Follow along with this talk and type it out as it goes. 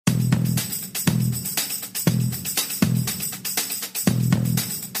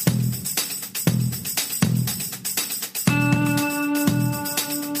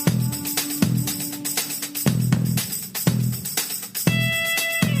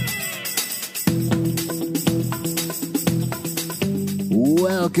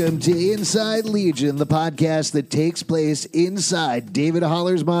Welcome to Inside Legion, the podcast that takes place inside David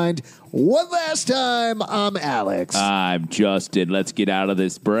Holler's mind. One last time, I'm Alex. I'm Justin. Let's get out of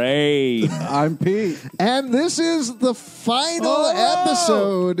this brain. I'm Pete. And this is the final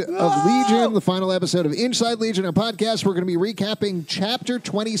episode of Legion, the final episode of Inside Legion, a podcast. We're going to be recapping Chapter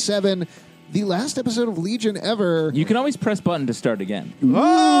 27, the last episode of Legion ever. You can always press button to start again.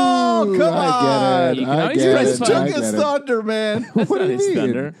 Oh, come on. I get it. You can I always get press it. button. I Took get his it. thunder, man. That's What not do you his mean?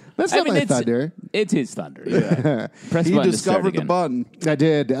 thunder. That's not my it's, thunder. It's his thunder. Yeah. Press He button to start discovered the again. button. I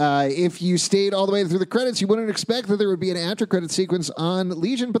did. If you stayed all the way through the credits, you wouldn't expect that there would be an after-credit sequence on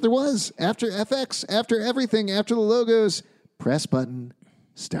Legion, but there was. After FX, after everything, after the logos, press button,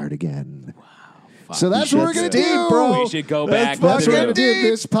 start again. So that's what we're going to Deep, do. bro. We should go That's back. That's what we're fucking going to do. deep.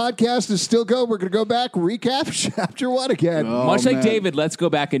 This podcast is still going. We're going to go back, recap Chapter 1 again. Oh, Much like man. David, let's go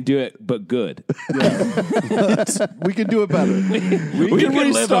back and do it, but good. We can do it better. We can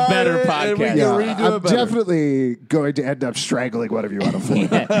live a restart better it, and we podcast. can Yeah, redo I'm it better. definitely going to end up strangling one of you on a floor.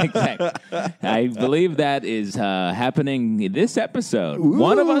 Yeah, exactly. I believe that is happening this episode.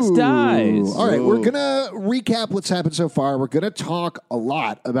 One of us dies. All right, we're going to recap what's happened so far. We're going to talk a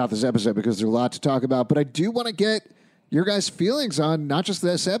lot about this episode because there's a lot to talk about, but I do want to get your guys' feelings on not just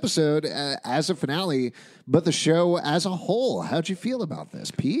this episode as a finale, but the show as a whole. How'd you feel about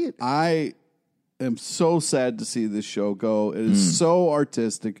this, Pete? I am so sad to see this show go. It is so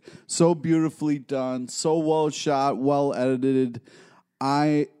artistic, so beautifully done, so well shot, well edited.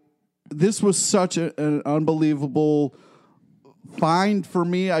 This was such an unbelievable find for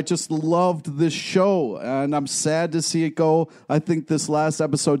me. I just loved this show, and I'm sad to see it go. I think this last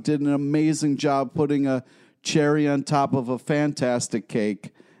episode did an amazing job putting a cherry on top of a fantastic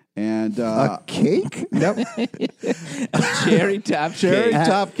cake. And A cake? yep, Cherry top cherry cake.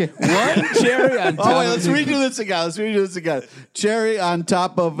 top cake. One cherry on top. Oh wait, let's redo this again. Cherry on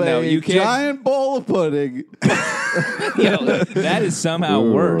top of No, a you can't. giant bowl of pudding. That is somehow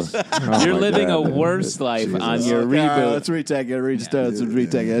worse. You're my living God. a worse life on your Okay, all right, reboot. let's retake it. Let's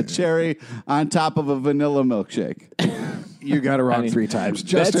retake it. A cherry on top of a vanilla milkshake. You got it wrong 3 times.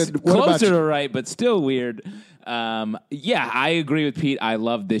 Justin, That's what about closer you? to right, but still weird. Yeah, I agree with Pete. I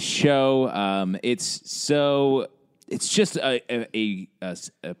love this show. It's just a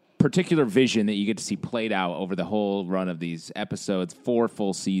particular vision that you get to see played out over the whole run of these episodes. 4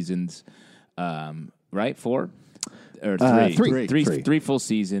 full seasons, right? 4 or 3? Three. Three full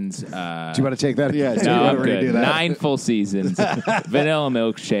seasons. Do you want to take that? Yeah, Do you No, want I'm to redo good. that? 9 full seasons. Vanilla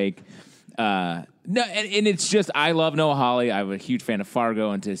milkshake. No, and it's just, I love Noah Hawley. I'm a huge fan of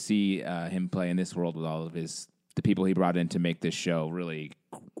Fargo, and to see him play in this world with all of the people he brought in to make this show really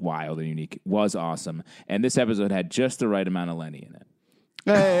wild and unique was awesome. And this episode had just the right amount of Lenny in it.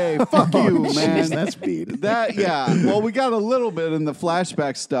 Hey, fuck you, man. Jeez, that's mean. Well, we got a little bit in the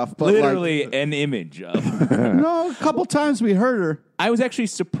flashback stuff, but Literally an image of. no, a couple times we heard her. I was actually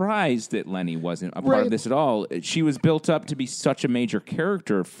surprised that Lenny wasn't a part Right. of this at all. She was built up to be such a major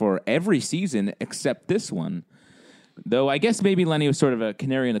character for every season except this one. Though I guess maybe Lenny was sort of a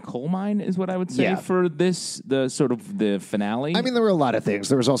canary in the coal mine, is what I would say Yeah. for this, the sort of the finale. I mean, there were a lot of things.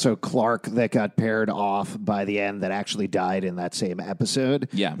 There was also Clark that got paired off by the end that actually died in that same episode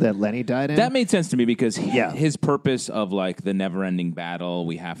Yeah. that Lenny died in. that made sense to me because Yeah. his purpose of like the never-ending battle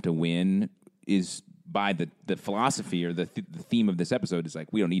we have to win is by the philosophy or the theme of this episode is like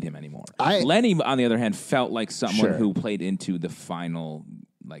we don't need him anymore. Lenny, on the other hand, felt like someone Sure. who played into the final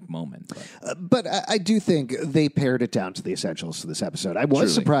like moment. But I do think they pared it down to the essentials for this episode. I was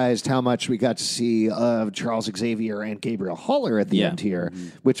Truly. surprised how much we got to see of Charles Xavier and Gabriel Haller at the Yeah. end here,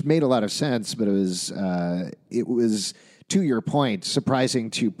 which made a lot of sense, but it was, to your point, surprising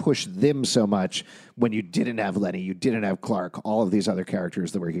to push them so much when you didn't have Lenny, you didn't have Clark, all of these other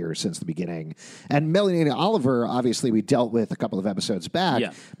characters that were here since the beginning. And Melanie and Oliver, obviously, we dealt with a couple of episodes back,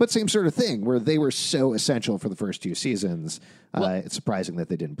 Yeah. but same sort of thing, where they were so essential for the first 2 seasons. It's surprising that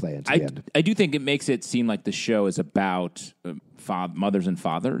they didn't play into the end. I do think it makes it seem like the show is about mothers and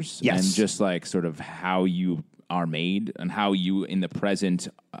fathers, Yes. and just like sort of how you are made and how you in the present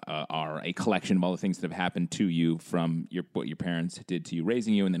are a collection of all the things that have happened to you from what your parents did to you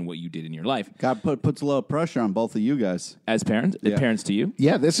raising you and then what you did in your life God puts a little pressure on both of you guys. as parents, parents to you.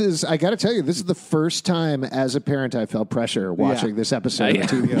 Yeah, I got to tell you, this is the first time as a parent I felt pressure watching this episode of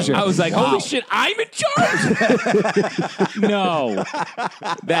the TV show. I was like, holy shit, I'm in charge. No,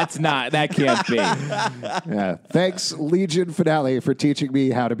 that can't be. Yeah. Thanks, Legion Finale, for teaching me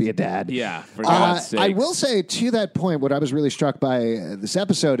how to be a dad. Yeah, for God's sake. I will say, to that point, what I was really struck by this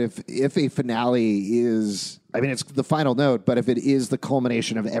episode, if a finale is, I mean, it's the final note, but if it is the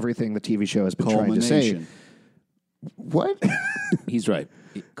culmination of everything the TV show has been trying to say. What? He's right.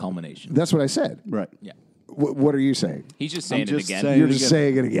 culmination. That's what I said. Right. Yeah. What are you saying? He's just saying I'm just it again. saying You're it just again.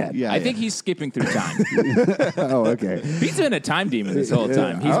 saying it again. Yeah. I think he's skipping through time. Oh, okay. He's been a time demon this whole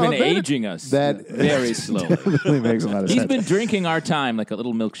time. He's been aging us very slowly. Really makes a lot of He's sense. been drinking our time like a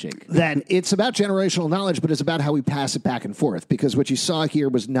little milkshake. That it's about generational knowledge, but it's about how we pass it back and forth. Because what you saw here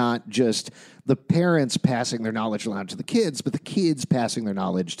was not just the parents passing their knowledge along to the kids, but the kids passing their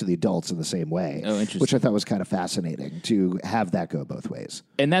knowledge to the adults in the same way. Oh, interesting. Which I thought was kind of fascinating to have that go both ways.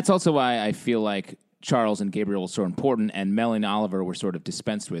 And that's also why I feel like Charles and Gabriel were so important, and Melanie and Oliver were sort of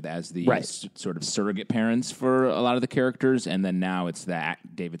dispensed with as the sort of surrogate parents for a lot of the characters, and then now it's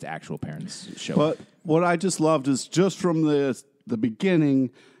David's actual parents show. But what I just loved is just from the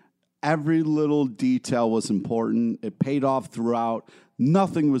beginning, every little detail was important. It paid off throughout.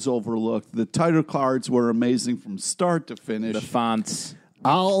 Nothing was overlooked. The title cards were amazing from start to finish. The fonts.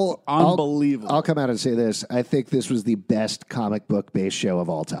 Unbelievable. I'll come out and say this. I think this was the best comic book based show of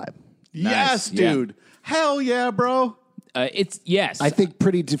all time. Yes, Nice. Yeah. dude. Hell yeah, bro. Yes. I think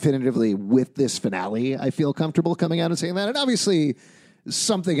pretty definitively with this finale, I feel comfortable coming out and saying that. And obviously,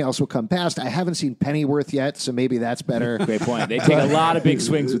 something else will come past. I haven't seen Pennyworth yet, so maybe that's better. Great point. They take a lot of big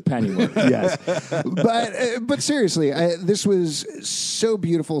swings with Pennyworth. Yes, but seriously, this was so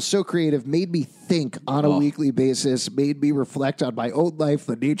beautiful, so creative. Made me think on a weekly basis. Made me reflect on my own life,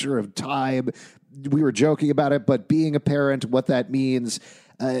 the nature of time. We were joking about it, but being a parent, what that means.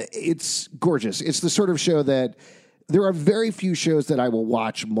 It's gorgeous. It's the sort of show that there are very few shows that I will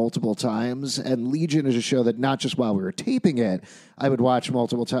watch multiple times, and Legion is a show that not just while we were taping it, I would watch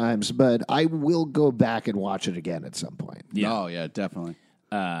multiple times, but I will go back and watch it again at some point. Yeah. Oh, yeah, definitely.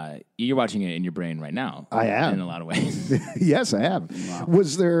 You're watching it in your brain right now. I am. In a lot of ways. Yes, I am. Wow.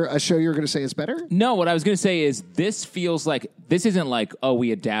 Was there a show you were going to say is better? No, what I was going to say is this feels like, this isn't like, oh,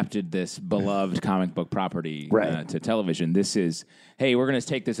 we adapted this beloved comic book property to television. This is, hey, we're going to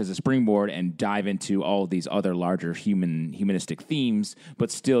take this as a springboard and dive into all of these other larger humanistic themes,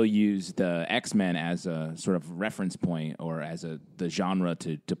 but still use the X-Men as a sort of reference point or as the genre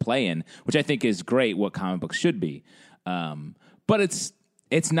to play in, which I think is great, what comic books should be. But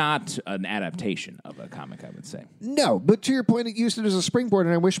it's not an adaptation of a comic, I would say. No, but to your point, it used it as a springboard,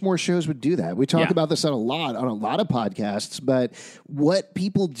 and I wish more shows would do that. We talk about this on a lot of podcasts, but what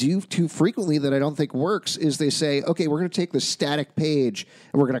people do too frequently that I don't think works is they say, okay, we're going to take the static page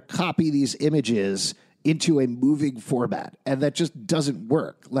and we're going to copy these images into a moving format, and that just doesn't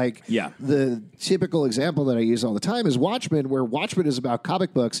work. Like, the typical example that I use all the time is Watchmen, where Watchmen is about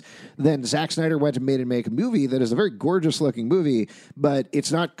comic books. Then Zack Snyder went and made a movie that is a very gorgeous-looking movie, but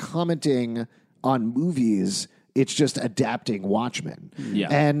it's not commenting on movies. It's just adapting Watchmen. Yeah.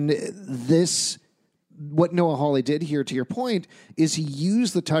 And what Noah Hawley did here, to your point, is he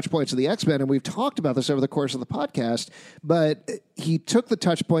used the touch points of the X-Men, and we've talked about this over the course of the podcast, but he took the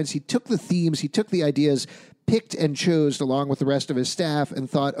touch points, he took the themes, he took the ideas, picked and chose along with the rest of his staff and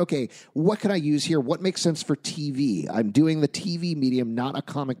thought, okay, what can I use here? What makes sense for TV? I'm doing the TV medium, not a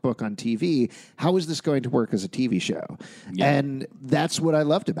comic book on TV. How is this going to work as a TV show? Yeah. And that's what I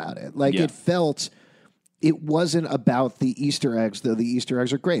loved about it. Like, it felt... It wasn't about the Easter eggs, though the Easter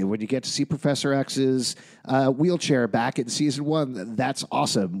eggs are great. When you get to see Professor X's wheelchair back in season 1, that's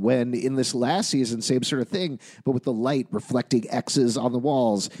awesome. When in this last season, same sort of thing, but with the light reflecting X's on the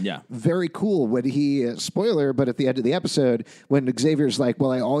walls. Yeah. Very cool when he, spoiler, but at the end of the episode, when Xavier's like,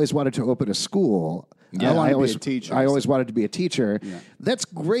 well, I always wanted to open a school. Yeah, I always wanted to be a teacher. Yeah. That's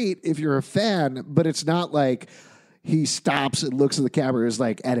great if you're a fan, but it's not like... He stops and looks at the camera and is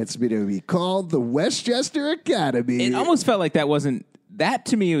like, and it's going to be called the Westchester Academy. It almost felt like that wasn't... That,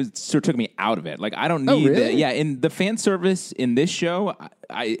 to me, sort of took me out of it. Like, I don't need really? in the fan service in this show,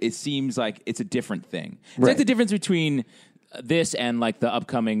 it seems like it's a different thing. It's like the difference between this and, like, the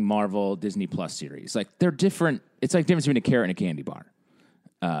upcoming Marvel Disney Plus series. Like, they're different. It's like the difference between a carrot and a candy bar.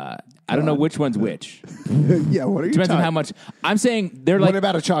 I don't know which one's which. Yeah, what are you Depends on how much. I'm saying they're like... What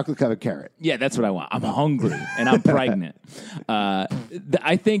about a chocolate-covered carrot? Yeah, that's what I want. I'm hungry and I'm pregnant.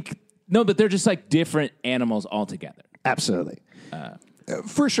 I think... No, but they're just like different animals altogether. Absolutely.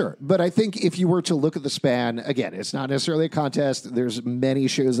 For sure. But I think if you were to look at the span, again, it's not necessarily a contest. There's many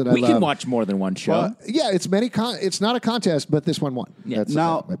shows that I love. We can watch more than one show. Yeah, it's it's not a contest, but this one won. Yeah.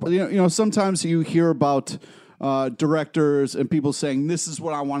 Now, sometimes you hear about... directors and people saying, this is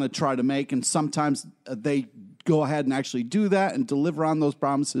what I want to try to make. And sometimes they go ahead and actually do that and deliver on those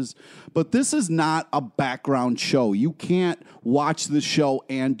promises. But this is not a background show. You can't watch the show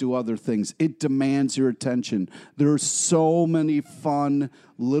and do other things. It demands your attention. There are so many fun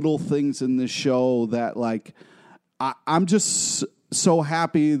little things in this show that, like, I'm just so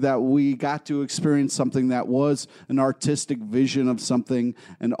happy that we got to experience something that was an artistic vision of something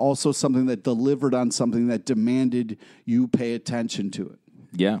and also something that delivered on something that demanded you pay attention to it.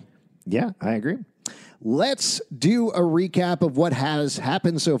 Yeah. Yeah, I agree. Let's do a recap of what has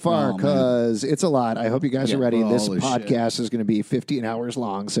happened so far because it's a lot. I hope you guys are ready. This podcast is going to be 15 hours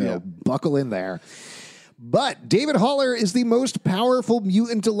long, so buckle in there. But David Haller is the most powerful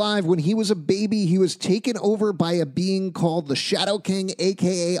mutant alive. When he was a baby, he was taken over by a being called the Shadow King,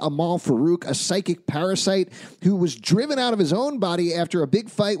 a.k.a. Amal Farouk, a psychic parasite who was driven out of his own body after a big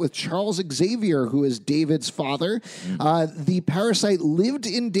fight with Charles Xavier, who is David's father. The parasite lived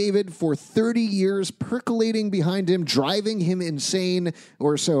in David for 30 years, percolating behind him, driving him insane,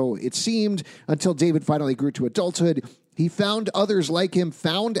 or so it seemed, until David finally grew to adulthood. He found others like him,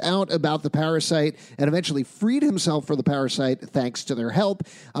 found out about the parasite, and eventually freed himself from the parasite thanks to their help.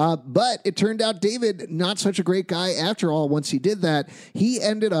 But it turned out David, not such a great guy after all. Once he did that, he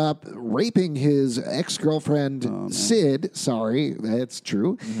ended up raping his ex-girlfriend, Sid. Sorry, that's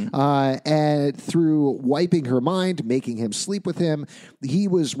true. And through wiping her mind, making him sleep with him, he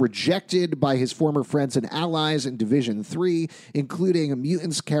was rejected by his former friends and allies in Division 3, including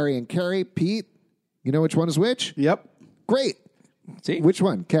mutants Carrie and Carrie. Pete, you know which one is which? Yep. Great. See? Which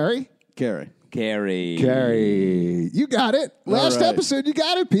one? Carrie? Carrie. Carrie. You got it. Last episode, you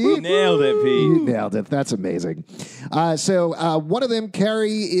got it, Pete. Nailed it, Pete. You nailed it. That's amazing. So one of them,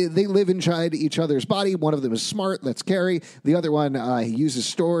 Carrie, they live inside each other's body. One of them is smart. That's Carrie. The other one, he uses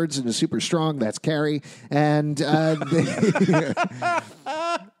swords and is super strong. That's Carrie. And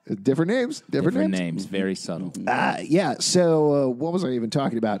different names. Different names. Very subtle. Yeah. So what was I even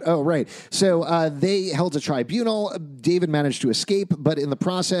talking about? Oh, right. So they held a tribunal. David managed to escape, but in the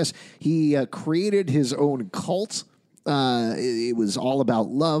process, he created his own cult. It was all about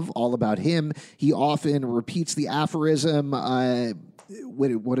love, all about him. He often repeats the aphorism.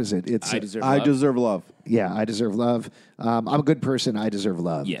 What is it? It's I deserve love. Yeah, I deserve love. I'm a good person. I deserve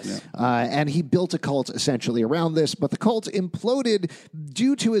love. Yes. And he built a cult essentially around this, but the cult imploded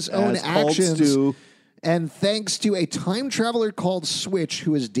due to his own actions. Do. And thanks to a time traveler called Switch,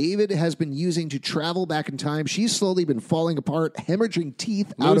 who, as David has been using to travel back in time, she's slowly been falling apart, hemorrhaging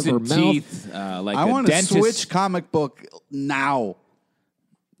teeth out of her teeth, mouth. Like I want dentist. a Switch comic book now.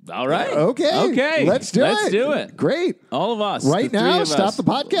 All right. Okay. Let's do it. Great. All of us. Right the three now, of stop us. the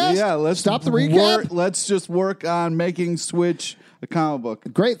podcast. Yeah, let's stop the recap. Let's just work on making Switch a comic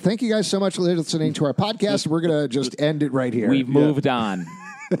book. Great. Thank you guys so much for listening to our podcast. We're going to just end it right here. We've moved on.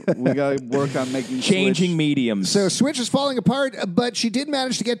 We got to work on making Changing Switch. mediums. So Switch is falling apart, but she did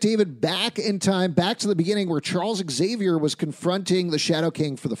manage to get David back in time, back to the beginning where Charles Xavier was confronting the Shadow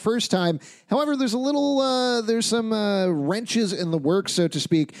King for the first time. However, there's some wrenches in the works, so to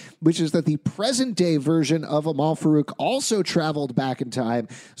speak, which is that the present day version of Amal Farouk also traveled back in time.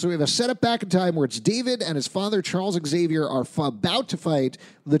 So we have a setup back in time where it's David and his father, Charles Xavier, are about to fight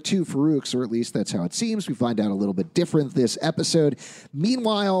the two Farouks, or at least that's how it seems. We find out a little bit different this episode.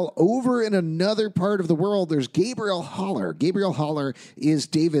 Meanwhile, over in another part of the world, there's Gabriel Haller. Gabriel Haller is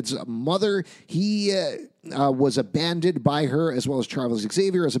David's mother. He was abandoned by her, as well as Charles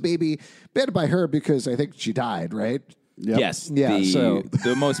Xavier as a baby. Abandoned by her because I think she died, right? Yep. Yes. Yeah,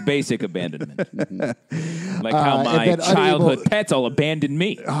 the most basic abandonment. Like how my childhood pets all abandoned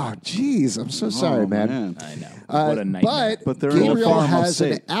me. Oh, geez. I'm so sorry, man. I know. What a nightmare. But they're in a Gabriel farm has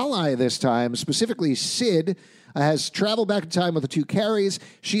an upstate. ally this time, specifically Sid, has traveled back in time with the two Carries.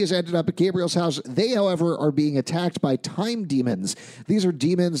 She has ended up at Gabriel's house. They, however, are being attacked by time demons. These are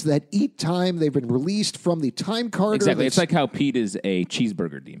demons that eat time. They've been released from the time corridor. Exactly. It's like how Pete is a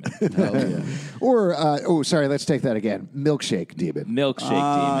cheeseburger demon. Or, sorry, let's take that again. Milkshake demon.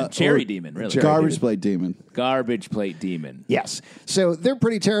 Milkshake demon. Cherry demon, really. Garbage plate demon. Garbage plate demon. Yes. So they're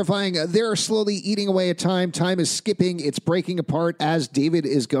pretty terrifying. They're slowly eating away at time. Time is skipping. It's breaking apart as David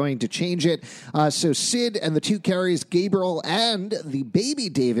is going to change it. So Sid and the two Carries, Gabriel and the baby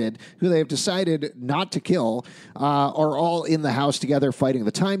David, who they have decided not to kill, are all in the house together fighting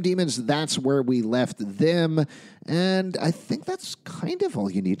the time demons. That's where we left them. And I think that's kind of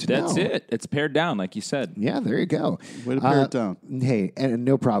all you need to know. That's it. It's pared down, like you said. Yeah, there you go. Way to pare it down. Hey, and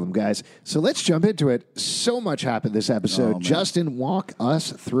no problem, guys. So let's jump into it. So much happened this episode. Justin, walk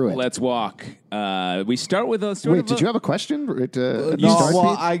us through it. Let's walk. We start with a Wait, did you have a question? I'm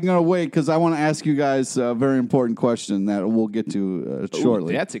going to wait because I want to ask you guys a very important question that we'll get to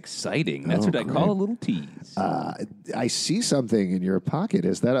shortly. That's exciting. That's what I call a little tease. I see something in your pocket.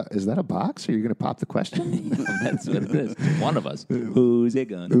 Is that a box? Are you going to pop the question? That's what it is. One of us. Who's it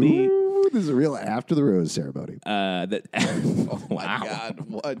going to be? Ooh, this is a real after the rose ceremony. Oh, my God,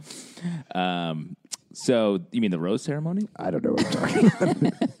 what? So you mean the rose ceremony? I don't know what I'm talking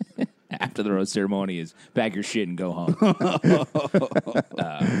about. After the rose ceremony is pack your shit and go home.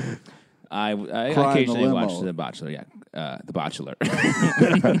 I occasionally limo. watch The Bachelor. Yeah, The Bachelor.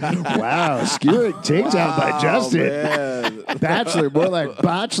 Wow, skewering things out by Justin. Man. Bachelor, more like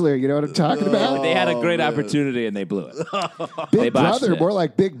bachelor. You know what I'm talking about? They had a great opportunity and they blew it. They Big botched brother, it. more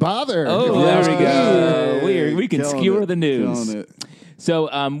like big bother. Oh, If there you we ask me. go. We can Killing skewer it, the news. killing it. So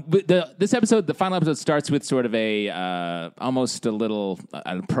this episode, the final episode, starts with sort of a almost a little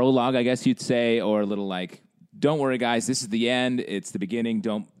a prologue, I guess you'd say, or a little like, don't worry, guys, this is the end. It's the beginning.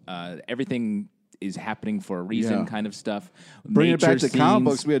 Don't everything is happening for a reason, Yeah. kind of stuff. Bring it back Nature to comic scenes.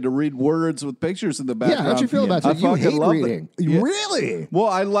 books. We had to read words with pictures in the background. Yeah, how'd you feel about I it? You fucking hate loved it. reading. Yeah. Really? Well,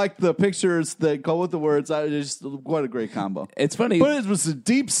 I like the pictures that go with the words. I just what a great combo. It's funny. But it was a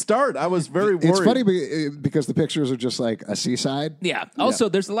deep start. I was very worried. It's funny because the pictures are just like a seaside. Yeah. Also,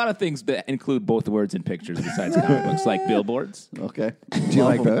 there's a lot of things that include both words and pictures besides comic books, like billboards, Okay. Do you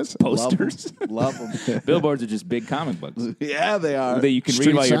like those? posters. Love them. Billboards are just big comic books Yeah, they are. that you can Street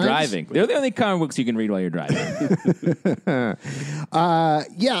read while you're signs? driving. They're the only comic books you can read while you're driving.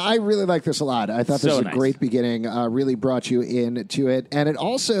 Yeah, I really like this a lot. I thought this So was a nice. great beginning. Really brought you into it, and it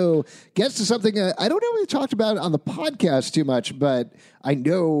also gets to something I don't know we've talked about on the podcast too much, but I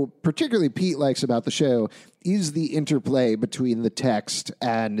know particularly Pete likes about the show is the interplay between the text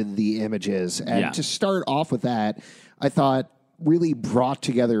and the images. And Yeah. to start off with that, I thought really brought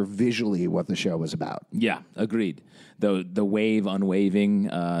together visually what the show was about. Yeah, agreed. The wave unwaving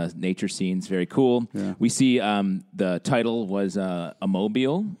nature scenes, very cool. Yeah. We see the title was a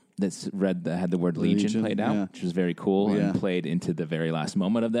mobile that had the word Legion played out, yeah. which was very cool Yeah. and played into the very last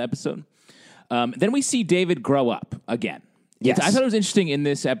moment of the episode. Then we see David grow up again. Yes. I thought it was interesting in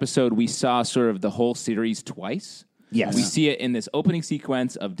this episode. We saw sort of the whole series twice. Yes. We see it in this opening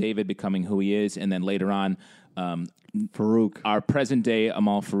sequence of David becoming who he is, and then later on, Farouk. our present day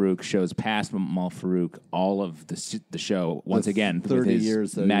Amal Farouk shows past Amal Farouk all of the show once again with 30 his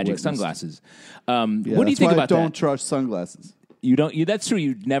years that he magic witnessed. sunglasses. Yeah, What do you that's think why about I don't that? trust sunglasses. You don't. That's true.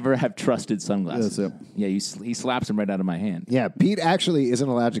 You never have trusted sunglasses. That's it. Yeah, he slaps them right out of my hand. Yeah, Pete actually isn't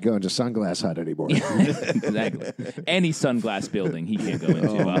allowed to go into Sunglass Hut anymore. Exactly. Any sunglass building he can't go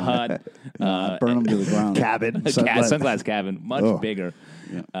into. A hut, Burn them to the ground. Cabin. sunglass cabin, much Oh. bigger.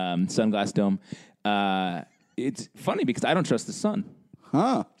 Sunglass dome. It's funny because I don't trust the sun.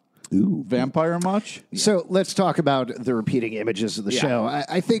 Huh. Ooh. Vampire much? So let's talk about the repeating images of the Yeah. show.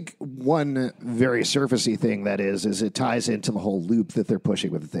 I think one very surfacey thing that is it ties into the whole loop that they're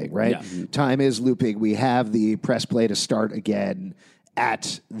pushing with the thing, right? Yeah. Time is looping. We have the press play to start again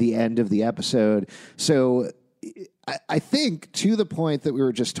at the end of the episode. So I think to the point that we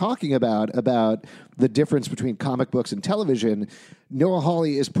were just talking about the difference between comic books and television, Noah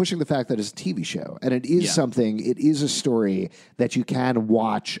Hawley is pushing the fact that it's a TV show, and it is something, it is a story that you can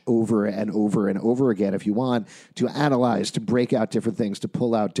watch over and over and over again if you want to analyze, to break out different things, to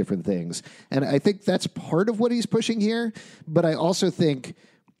pull out different things. And I think that's part of what he's pushing here, but I also think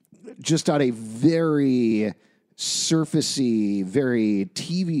just on a very surfacey, very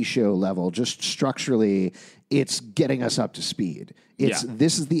TV show level, just structurally, it's getting us up to speed.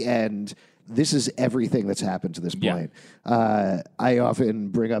 This is the end. This is everything that's happened to this point. I often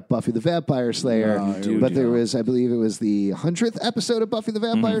bring up Buffy the Vampire Slayer, but there was, I believe it was the 100th episode of Buffy the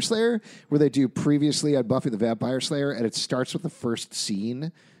Vampire Slayer, where they do previously on Buffy the Vampire Slayer, and it starts with the first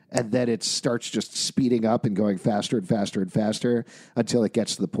scene, and then it starts just speeding up and going faster and faster and faster until it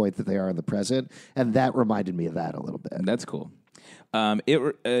gets to the point that they are in the present. And that reminded me of that a little bit. That's cool.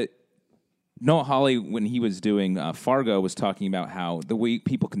 Noah Hawley, when he was doing Fargo, was talking about how the way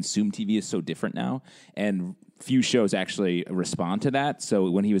people consume TV is so different now, and few shows actually respond to that. So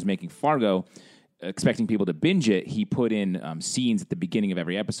when he was making Fargo, expecting people to binge it, he put in scenes at the beginning of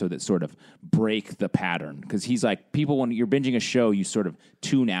every episode that sort of break the pattern. Because he's like, people, when you're binging a show, you sort of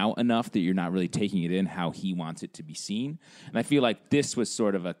tune out enough that you're not really taking it in how he wants it to be seen. And I feel like this was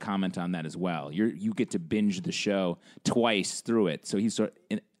sort of a comment on that as well. You get to binge the show twice through it. So he's sort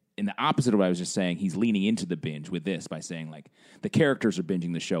of... In the opposite of what I was just saying, he's leaning into the binge with this by saying, like, the characters are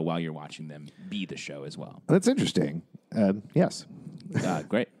binging the show while you're watching them be the show as well. That's interesting. Yes.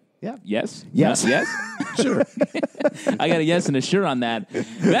 Great. Yeah. Yes? Yes. Yes? Sure. I got a yes and a sure on that.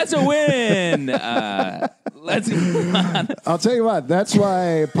 That's a win. Let's move on. I'll tell you what, that's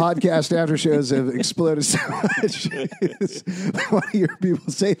why podcast after shows have exploded so much. I want to hear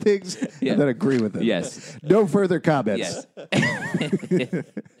people say things and then agree with them. Yes. No further comments. Yes.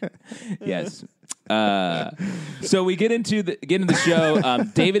 Yes. So we get into the show.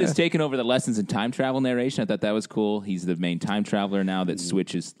 David has taken over the lessons in time travel narration. I thought that was cool. He's the main time traveler now that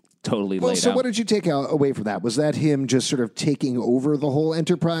switches totally Well, laid so out. what did you take away from that? Was that him just sort of taking over the whole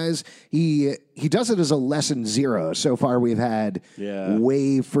enterprise? He does it as a lesson zero. So far, we've had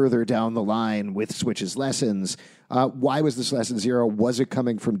way further down the line with Switch's lessons. Why was this lesson zero? Was it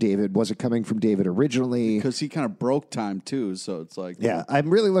coming from David? Was it coming from David originally? Because he kind of broke time too, so it's like Yeah, I'm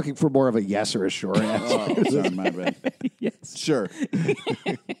really looking for more of a yes or a sure answer. Oh, sorry, my bad. Yes. Sure.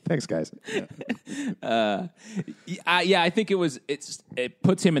 Thanks, guys. I think it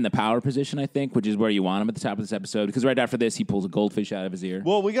puts him in the power position, I think, which is where you want him at the top of this episode. Because right after this, he pulls a goldfish out of his ear.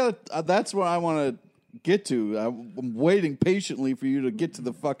 Well, we got. That's what I want to get to. I'm waiting patiently for you to get to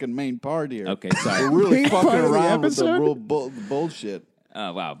the fucking main part here. Okay, sorry. We're really Main part fucking of the around with the episode? real bullshit.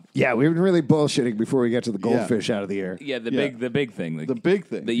 Oh, wow. Yeah, we've been really bullshitting before we get to the goldfish out of the air. Yeah, the Yeah. big thing. The big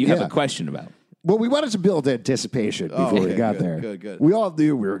thing. that you have Yeah. a question about. Well, we wanted to build anticipation before we okay, got good, there. good. We all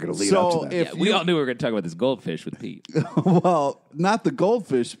knew we were going to lead up So to that. if We all knew we were going to talk about this goldfish with Pete. well, not the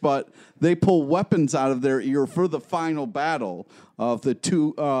goldfish, but they pull weapons out of their ear for the final battle of the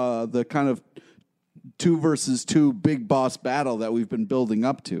the kind of 2 versus 2 big boss battle that we've been building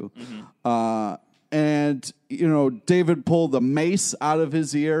up to. And, David pulled the mace out of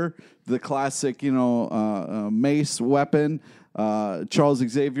his ear, the classic, mace weapon. Charles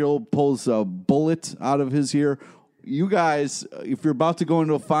Xavier pulls a bullet out of his ear. You guys, if you're about to go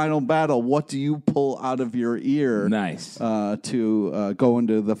into a final battle, what do you pull out of your ear Nice. to go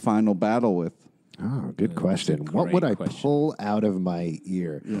into the final battle with? Oh, good question. a What great would I question. pull out of my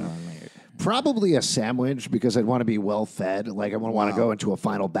ear? Probably a sandwich because I'd want to be well fed. Like I wouldn't want to go into a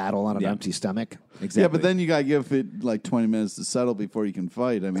final battle on an empty stomach. Exactly. Yeah, but then you got to give it like 20 minutes to settle before you can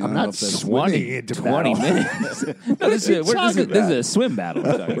fight. I mean, I don't know not if that's... swimming into 20 battle. minutes. No, this is a swim battle.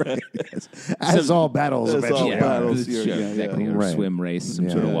 we're talking about. As all battles That's all eventually battles. are. Sure, Sure, yeah, exactly. yeah. Or Right. swim race, some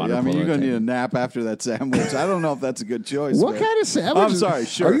sort of Yeah. water. I mean, you're polo going to need type. a nap after that sandwich. I don't know if that's a good choice. What man. kind of sandwich? I'm sorry,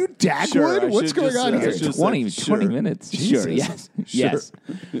 sure. Are you Dagwood? Sure, I What's should going just on say- here? I should- 20 Sure. minutes. Jesus. Sure, yes. Sure. Yes.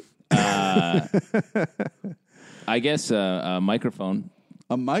 I guess a microphone.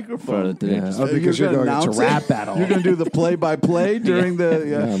 A microphone. For the- Yeah. Oh, because You're you're gonna going into announce rap it? battle. You're going to do the play-by-play during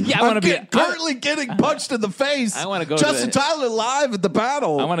the... Yeah, I wanna be- currently getting punched in the face. I wanna go to Justin the- Tyler live at the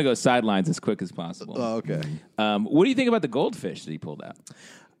battle. I want to go sidelines as quick as possible. Oh, okay. What do you think about the goldfish that he pulled out?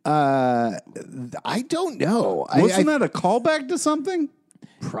 I don't know. Wasn't that a callback to something?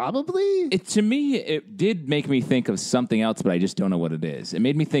 probably? To me, it did make me think of something else, but I just don't know what it is. It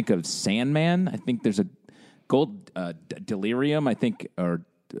made me think of Sandman. I think there's a gold delirium. I think, or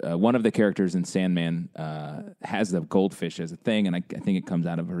one of the characters in Sandman has the goldfish as a thing, and I think it comes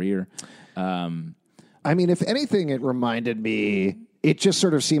out of her ear. I mean, if anything, it reminded me. It just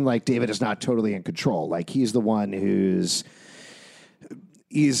sort of seemed like David is not totally in control. Like he's the one he's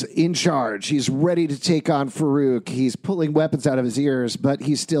in charge. He's ready to take on Farouk. He's pulling weapons out of his ears, but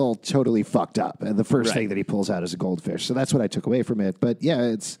he's still totally fucked up. And the first thing that he pulls out is a goldfish. So that's what I took away from it. But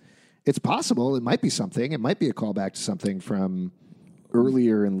yeah, it's possible. It might be something. It might be a callback to something from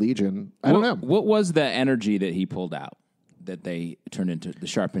earlier in Legion. I don't know. What was the energy that he pulled out that they turned into the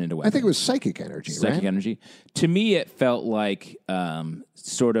sharpened into weapons? I think it was psychic energy, Psychic right? energy. To me, it felt like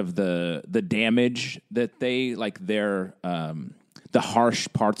sort of the damage that they like their the harsh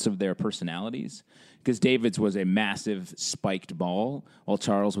parts of their personalities. Because David's was a massive spiked ball, while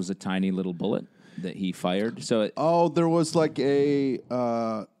Charles was a tiny little bullet that he fired. So There was like a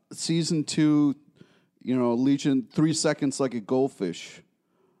season 2, Legion, 3 seconds like a goldfish.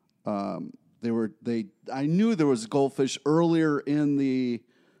 I knew there was a goldfish earlier in the.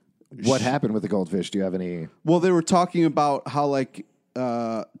 What happened with the goldfish? Do you have any? Well, they were talking about how like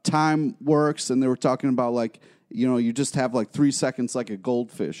time works, and they were talking about like you just have like 3 seconds like a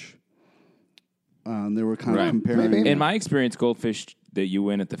goldfish. And they were kind of comparing. Maybe. in my experience, goldfish that you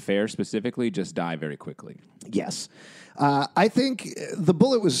win at the fair specifically just die very quickly. Yes. I think the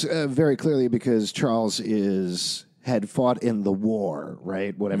bullet was very clearly because Charles had fought in the war,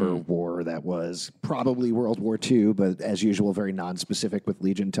 right? Whatever war that was. Probably World War II, but as usual, very non-specific with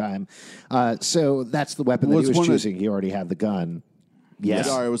Legion time. So that's the weapon that he was choosing. He already had the gun. Yes.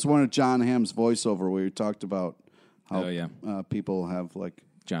 Sorry, it was one of John Hamm's voiceover where he talked about how people have like.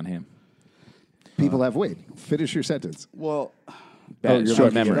 John Hamm. People have, wait, finish your sentence. Well, Bad, you're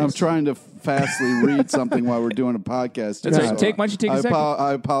short lucky. memories. I'm trying to fastly read something while we're doing a podcast. That's all right. So Why don't you take a second?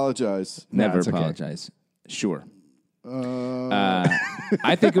 I apologize. Never it's okay. apologize. Sure.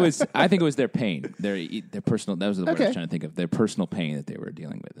 I think it was their pain, their personal. That was the word I was trying to think of. Their personal pain that they were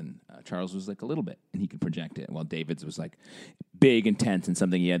dealing with, and Charles was like a little bit, and he could project it, while David's was like big, intense, and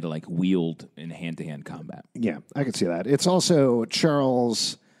something he had to like wield in hand-to-hand combat. Yeah, I can see that. It's also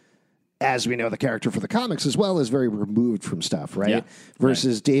Charles. as we know, the character for the comics as well is very removed from stuff, right? Yeah.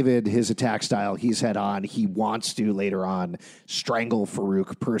 Versus David, his attack style, he's head on. He wants to later on strangle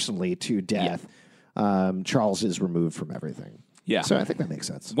Farouk personally to death. Charles is removed from everything. Yeah. So I think that makes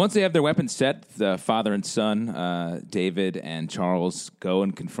sense. Once they have their weapons set, the father and son, David and Charles, go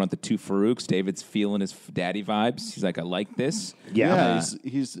and confront the two Farouks. David's feeling his daddy vibes. He's like, I like this. Yeah.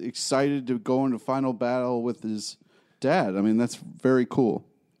 He's excited to go into final battle with his dad. I mean, that's very cool.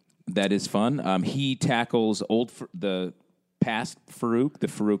 That is fun. He tackles the past Farouk, the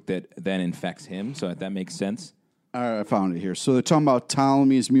Farouk that then infects him. So that makes sense. All right, I found it here. So they're talking about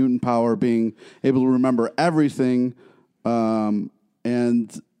Ptolemy's mutant power, being able to remember everything,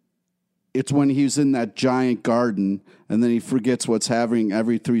 and it's when he's in that giant garden, and then he forgets what's happening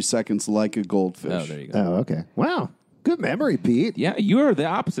every 3 seconds, like a goldfish. Oh, there you go. Oh, okay. Wow. Good memory, Pete. Yeah, you're the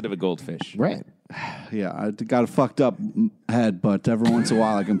opposite of a goldfish. Right. Yeah, I got a fucked up head, but every once in a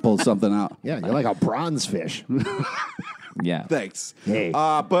while I can pull something out. Yeah, you're like a bronze fish. Yeah. Thanks. Hey.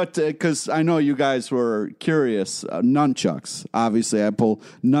 But because I know you guys were curious, nunchucks. Obviously, I pull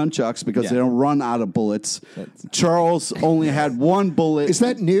nunchucks because they don't run out of bullets. Charles only had one bullet. Is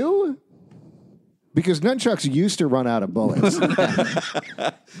that new? Because nunchucks used to run out of bullets.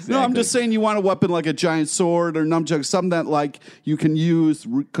 No, I'm just saying you want a weapon like a giant sword or nunchuck, something that like you can use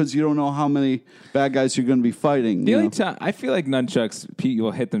because you don't know how many bad guys you're going to be fighting. The only time I feel like nunchucks, people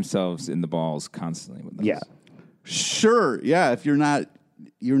will hit themselves in the balls constantly with those. Yeah. Sure, yeah. If you're not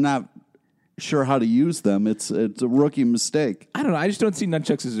sure how to use them, it's a rookie mistake. I don't know. I just don't see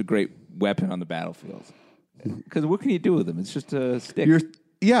nunchucks as a great weapon on the battlefield. Because what can you do with them? It's just a stick.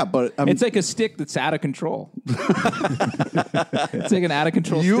 But it's like a stick that's out of control. It's like an out of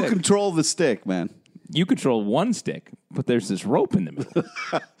control you stick. control the stick, man. You control one stick, but there's this rope in the middle.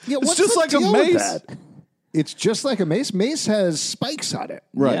 Yeah, It's what's just the like a deal with mace. that? It's just like a mace. Mace has spikes on it.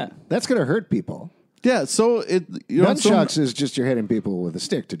 Right. Yeah. That's going to hurt people. Yeah, so Nunchucks is just you're hitting people with a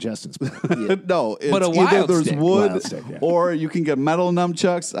stick, to Justin's point. No, it's But a either wild there's stick. wood Wild stick, yeah. or you can get metal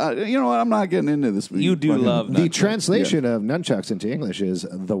nunchucks. You know what? I'm not getting into this. You do love The nunchucks. translation of nunchucks into English is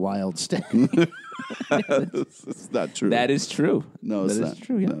the wild stick. It's not true. That is true. no, it's That not is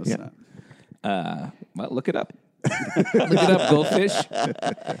true. Yeah. No, it's not. Well, look it up. Look it up, goldfish.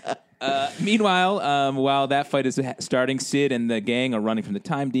 Meanwhile, while that fight is starting, Sid and the gang are running from the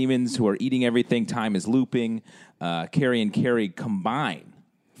time demons who are eating everything. Time is looping. Carrie and Carrie combine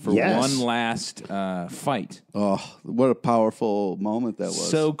for one last fight. Oh, what a powerful moment that was.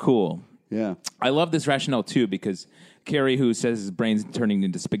 So cool. yeah. I love this rationale, too, because Carrie, who says his brain's turning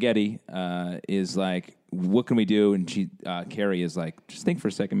into spaghetti, is like, what can we do? And Carrie is like, just think for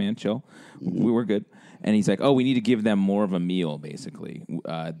a second, man. Chill. We're good. And he's like, oh, we need to give them more of a meal, basically.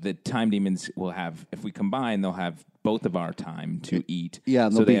 The time demons will have, if we combine, they'll have both of our time to eat. Yeah,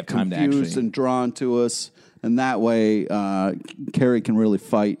 and so they'll they be have time to confused actually. and drawn to us. And that way, Carrie can really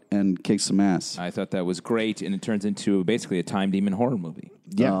fight and kick some ass. I thought that was great, and it turns into basically a time demon horror movie.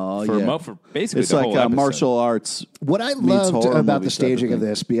 Yeah. Oh, For basically it's the like whole episode. martial arts. What I meets loved horror about movie the type of staging of thing.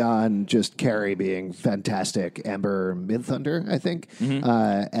 this, beyond just Carrie being fantastic, Amber Midthunder, I think,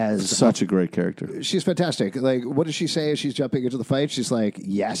 as Such a great character. she's fantastic. Like, what does she say as she's jumping into the fight? She's like,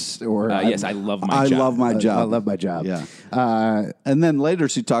 "Yes," or Yes, I love my I job. love my job. I love my job." Yeah. And then later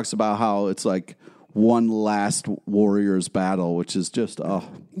she talks about how it's like one last warrior's battle, which is just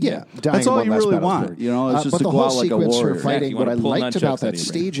Yeah, that's dying all in you one last really battle want. for it. You know, it's just but to the go whole out like a sequence warrior. for fighting. you What I wanna pull liked nunchucks about out that of your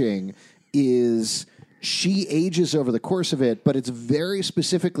staging is she ages over the course of it, but it's very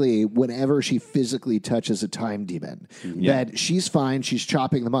specifically whenever she physically touches a time demon. That she's fine, she's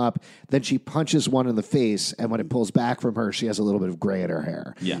chopping them up, then she punches one in the face, and when it pulls back from her, she has a little bit of gray in her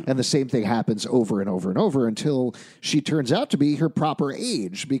hair. Yeah. And the same thing happens over and over and over until she turns out to be her proper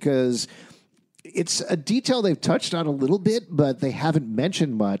age, because it's a detail they've touched on a little bit, but they haven't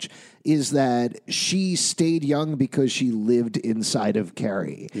mentioned much, is that she stayed young because she lived inside of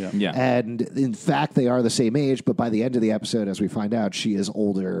Carrie. Yeah. And in fact, they are the same age, but by the end of the episode, as we find out, she is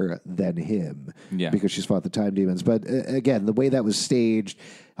older than him because she's fought the time demons. But again, the way that was staged,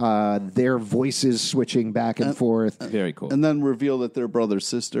 their voices switching back and forth. Very cool. And then reveal that they're brother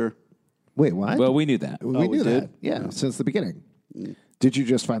sister. Wait, what? Well, we knew that. we we knew did? that. Yeah, since the beginning. Did you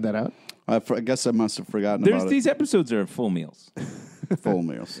just find that out? I guess I must have forgotten about These episodes are full meals. it. Full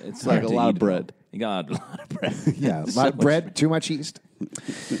meals. It's like hard a to lot eat of it all. bread. You got a lot of bread. Yeah, a So lot of much bread, too much yeast.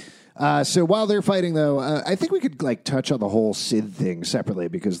 So while they're fighting, though, I think we could like touch on the whole Sid thing separately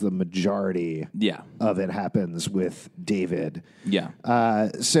because the majority Yeah. of it happens with David. Yeah.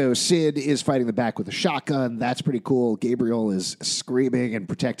 So Sid is fighting the back with a shotgun. That's pretty cool. Gabriel is screaming and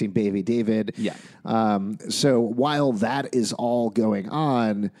protecting baby David. Yeah. So while that is all going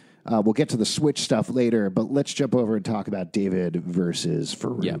on, We'll get to the Switch stuff later, but let's jump over and talk about David versus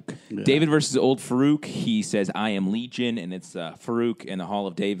Farouk. Yeah. David versus old Farouk. He says, "I am Legion," and it's Farouk in the Hall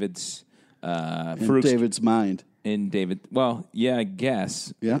of David's. In David's mind. In David. Well, yeah, I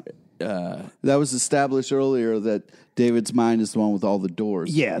guess. Yeah. That was established earlier that David's mind is the one with all the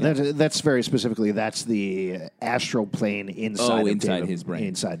doors. Yeah, that's very specifically, that's the astral plane inside his brain.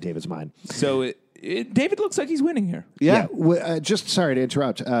 Inside David's mind. So David looks like he's winning here. Yeah. Just sorry to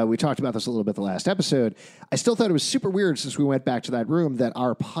interrupt. We talked about this a little bit the last episode. I still thought it was super weird since we went back to that room that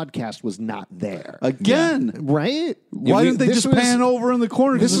our podcast was not there. Again. Right? Why didn't they just pan over in the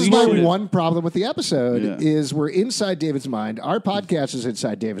corner? This is my one problem with the episode is we're inside David's mind. Our podcast is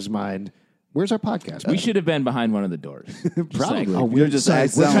inside David's mind. Where's our podcast? We should have been behind one of the doors. Probably. We're just we're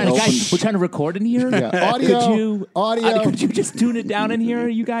trying to record in here? Yeah. Audio. Could you just tune it down in here,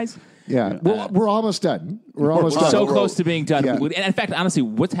 you guys? Yeah, we're almost done. We're almost done. So close to being done. Yeah. And in fact, honestly,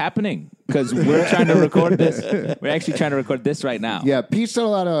 what's happening? Because we're trying to record this. We're actually trying to record this right now. Yeah, Pete's done a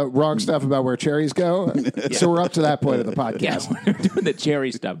lot of wrong stuff about where cherries go. So we're up to that point of the podcast. Yeah, when we're doing the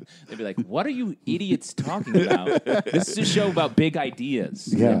cherry stuff, they'd be like, "What are you idiots talking about? This is a show about big ideas."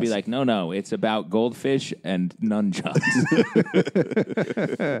 Yes. They'd be like, "No, it's about goldfish and nunchucks."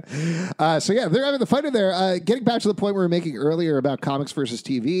 So yeah, they're having the fight in there. Getting back to the point we were making earlier about comics versus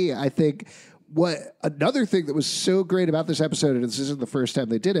TV, I think another thing that was so great about this episode, and this isn't the first time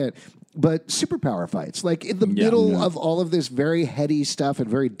they did it, but superpower fights. Like in the middle of all of this very heady stuff and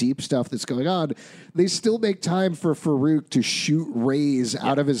very deep stuff that's going on, they still make time for Farouk to shoot rays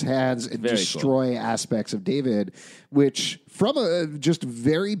out of his hands and destroy aspects of David, which from a just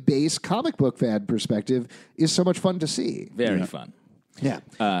very base comic book fan perspective is so much fun to see. Very fun. Yeah.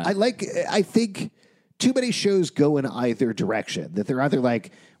 I think too many shows go in either direction, that they're either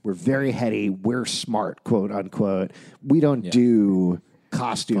like, we're very heady, we're smart, quote unquote. We don't do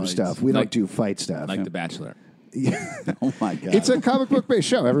costume stuff. We don't do fight stuff. Like The Bachelor. Oh my God. It's a comic book based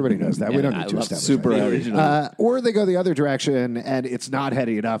show. Everybody knows that. We don't need to establish super that. Or they go the other direction and it's not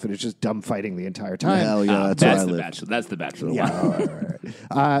heady enough and it's just dumb fighting the entire time. Hell yeah, that's The Bachelor. That's The Bachelor.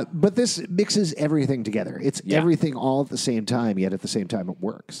 Yeah. But this mixes everything together. It's everything all at the same time, yet at the same time it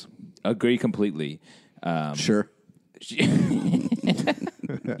works. Agree completely. Sure.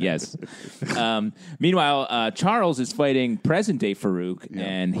 Yes. Meanwhile, Charles is fighting present-day Farouk,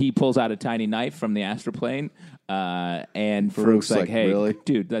 and he pulls out a tiny knife from the astral plane, and Farouk's like, "Hey, really?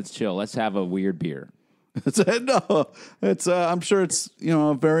 dude, let's chill. Let's have a weird beer." It's I'm sure it's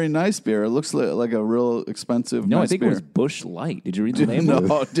a very nice beer. It looks like a real expensive. No, nice I think beer. it was Bush Light. Did you read the name?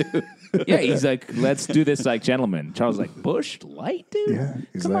 No, dude. Yeah, he's like, "Let's do this like gentlemen." Charles is like, "Bush Light, dude." Yeah,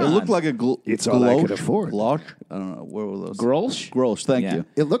 Come like, on. It looked like a It's all I could afford. Glosh? I don't know. Where were those? Grolsch. Grolsch, thank Yeah. you.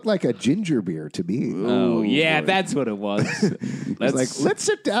 It looked like a ginger beer to me. Oh yeah, that's what it was. Let's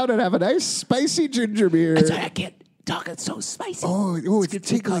sit down and have a nice spicy ginger beer. That's why I can't talk. It's so spicy. It's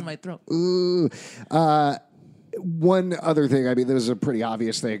tickling on my throat. Ooh. One other thing, I mean, this was a pretty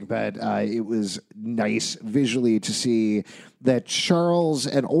obvious thing, but it was nice visually to see that Charles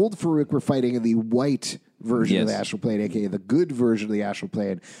and old Farouk were fighting in the white version of the astral plane, a.k.a. the good version of the astral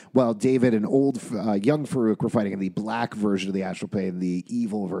plane, while David and young Farouk were fighting in the black version of the astral plane, the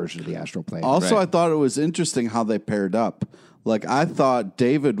evil version of the astral plane. Also, I thought it was interesting how they paired up. Like, I thought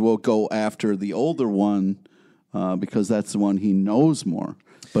David will go after the older one because that's the one he knows more.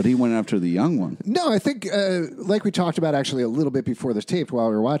 But he went after the young one. No, I think, like we talked about actually a little bit before this taped while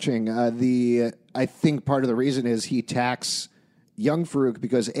we were watching, I think part of the reason is he attacks young Farouk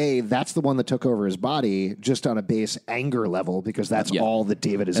because, A, that's the one that took over his body just on a base anger level because that's all that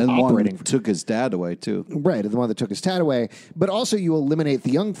David is operating from. Took his dad away, too. Right, and the one that took his dad away. But also you eliminate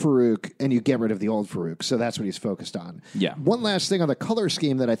the young Farouk and you get rid of the old Farouk. So that's what he's focused on. Yeah. One last thing on the color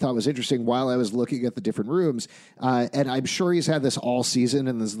scheme that I thought was interesting while I was looking at the different rooms, and I'm sure he's had this all season,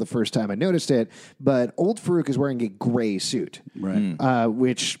 and this is the first time I noticed it, but old Farouk is wearing a gray suit. Right.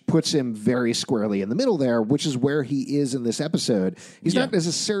 Which puts him very squarely in the middle there, which is where he is in this episode. He's not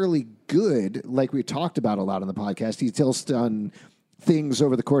necessarily good, like we talked about a lot on the podcast. He's still done things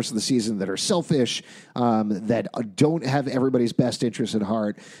over the course of the season that are selfish, that don't have everybody's best interest at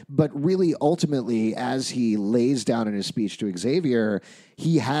heart. But really, ultimately, as he lays down in his speech to Xavier,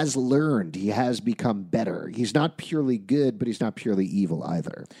 he has learned. He has become better. He's not purely good, but he's not purely evil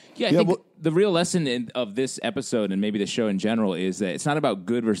either. Yeah, I think the real lesson of this episode and maybe the show in general is that it's not about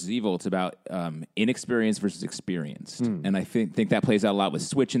good versus evil. It's about inexperienced versus experienced. And I think that plays out a lot with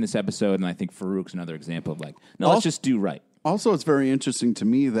Switch in this episode. And I think Farouk's another example of like, no, let's just do right. Also, it's very interesting to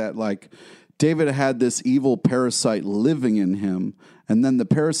me that, like, David had this evil parasite living in him, and then the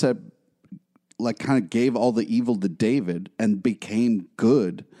parasite, like, kind of gave all the evil to David and became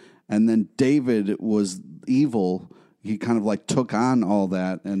good. and then David was evil. He kind of like took on all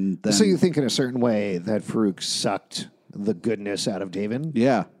that, and then So you think in a certain way that Farouk sucked the goodness out of David?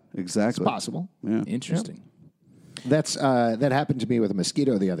 yeah, exactly. It's possible. Yeah. Interesting. That's that happened to me with a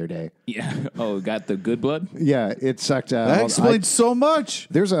mosquito the other day. Yeah. Oh, got the good blood? Yeah, it sucked. That explains so much.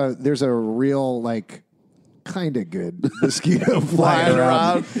 There's a real like kind of good mosquito flying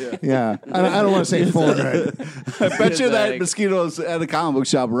around. Yeah, I don't want to say full good. I bet you that like- mosquito's at a comic book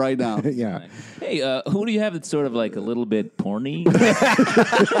shop right now. Yeah, Hey, who do you have that's sort of like a little bit porny?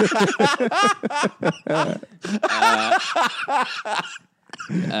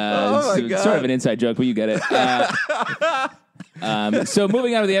 my God. Sort of an inside joke, but you get it. So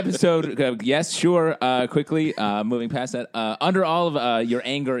moving on to the episode, yes, sure. Quickly, moving past that. Under all of your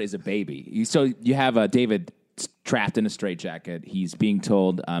anger is a baby. So you have David trapped in a straitjacket. He's being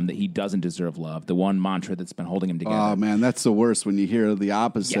told that he doesn't deserve love. The one mantra that's been holding him together. Oh man, that's the worst when you hear the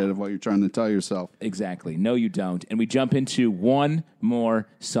opposite Yeah. of what you're trying to tell yourself. Exactly. No, you don't. And we jump into one more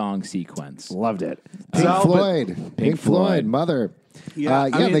song sequence. loved it. Pink Albert. Floyd, Pink Floyd, Floyd. Mother. Yeah, I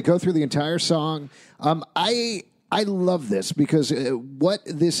mean- they go through the entire song. I love this because what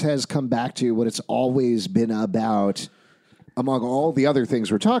this has come back to, what it's always been about, among all the other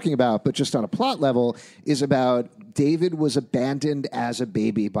things we're talking about, but just on a plot level, is about David was abandoned as a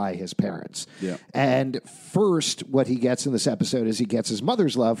baby by his parents. Yeah. And first, what he gets in this episode is he gets his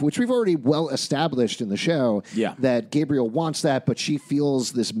mother's love, which we've already well established in the show. Yeah. That Gabriel wants that, but she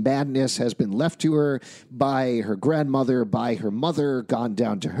feels this madness has been left to her by her grandmother, by her mother, gone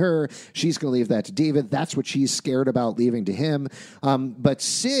down to her. She's going to leave that to David. That's what she's scared about leaving to him. But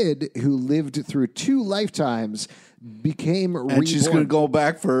Sid, who lived through 2 lifetimes, became reborn. And she's going to go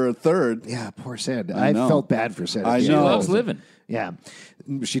back for a third. Yeah, poor Sid. I I know. felt bad for Sid. I She know. loves living. Yeah,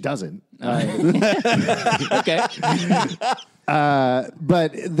 she doesn't. Okay.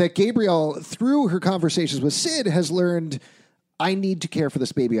 But that Gabriel, through her conversations with Sid, has learned, I need to care for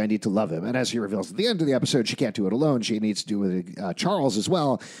this baby. I need to love him. And as he reveals at the end of the episode, she can't do it alone. She needs to do it with Charles as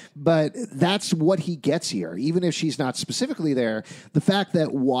well. But that's what he gets here. Even if she's not specifically there, the fact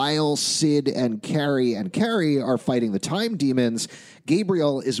that while Sid and Carrie are fighting the time demons,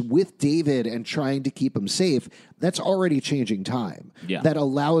 Gabriel is with David and trying to keep him safe. That's already changing time. Yeah. That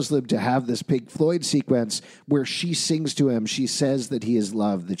allows them to have this Pink Floyd sequence where she sings to him. She says that he is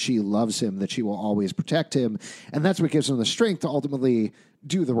loved, that she loves him, that she will always protect him. And that's what gives him the strength to ultimately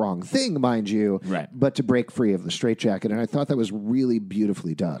do the wrong thing, mind you, Right. but to break free of the straitjacket. And I thought that was really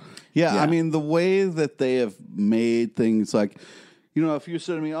beautifully done. Yeah, I mean, the way that they have made things like, if you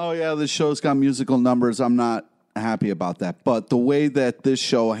said to me, oh, yeah, this show's got musical numbers, I'm not happy about that. But the way that this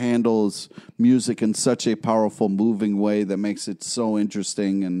show handles music in such a powerful, moving way that makes it so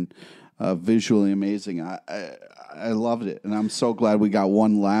interesting and visually amazing, I loved it. And I'm so glad we got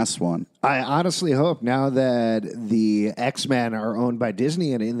one last one. I honestly hope now that the X-Men are owned by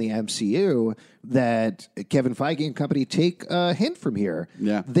Disney and in the MCU that Kevin Feige and company take a hint from here.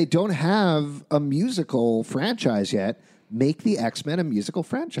 Yeah. They don't have a musical franchise yet. Make the X-Men a musical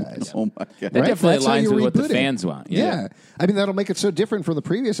franchise. Oh, my God. That Right? definitely That's how aligns you with what the reboot it. fans want. Yeah. I mean, that'll make it so different from the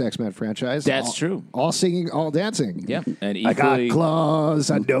previous X-Men franchise. That's true. All singing, all dancing. Yep. And I got equally, claws.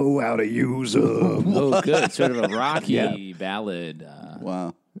 I know how to use them. oh, good. Sort of a rocky ballad.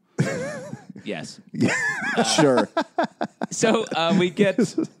 Wow. Yes. Sure. So we get,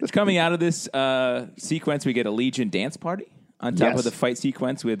 coming out of this sequence, we get a Legion dance party on top Yes. of the fight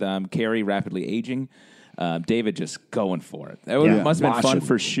sequence with Carrie rapidly aging. David just going for it. That Yeah. must have been fun Watching.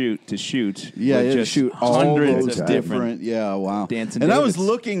 for to shoot. Yeah, with yeah, to just shoot all hundreds those of different. Yeah, wow. dancing And I was Davids.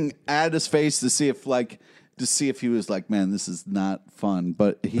 looking at his face to see if he was like, man, this is not fun,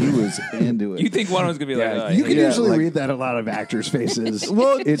 but he was into it. You think one was going to be like, oh, You can Yeah, usually like- read that a lot of actors' faces.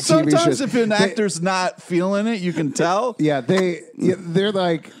 Well, in TV sometimes shows. if an actor's not feeling it, you can tell. They're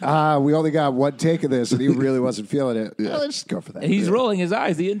like, we only got one take of this, and he really wasn't feeling it. Yeah. Let's just go for that. he's rolling his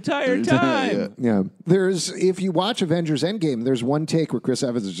eyes the entire time. Yeah, if you watch Avengers Endgame, there's one take where Chris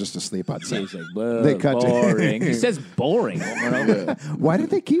Evans is just asleep on set. He's like, "Whoa, They cut to- boring. He says boring over and over. Why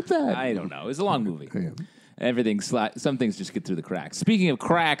did they keep that? I don't know. It's a long movie. Some things just get through the cracks. Speaking of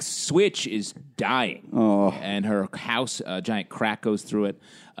cracks, Switch is dying. And her house, a giant crack goes through it.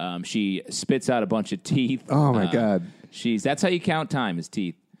 She spits out a bunch of teeth. Oh, my God. That's how you count time, is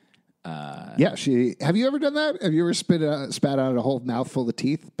teeth. Yeah, have you ever done that? Have you ever spat out a whole mouthful of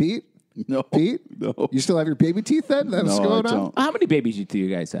teeth, Pete? No. Pete? No. You still have your baby teeth then? That's No, going I on? don't. How many babies do you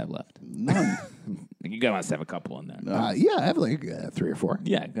guys have left? None. You guys must have a couple in there. Yeah, I have like 3 or 4.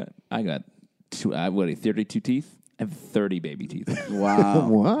 Yeah, I got 32 teeth. I have 30 baby teeth. Wow.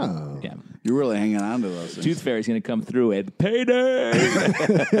 Wow. Yeah. You're really hanging on to those things. Tooth Fairy's going to come through at payday.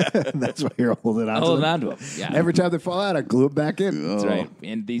 That's why you're holding on to Holding them. on to them. Yeah. Every time they fall out, I glue them back in. That's right.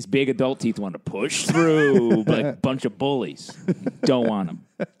 And these big adult teeth want to push through like a bunch of bullies. Don't want them.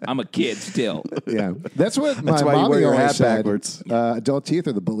 I'm a kid still. Yeah, that's what my That's why you mommy wear your always hat said. backwards. Adult teeth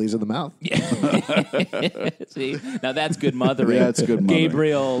are the bullies of the mouth. See, now that's good mothering. Yeah, it's good mothering.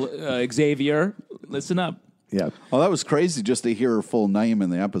 Gabriel, Xavier, listen up. Yeah, Oh, that was crazy just to hear her full name in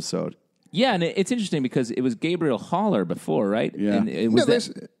the episode. Yeah, and it's interesting because it was Gabriel Haller before, right? Yeah. And it was no,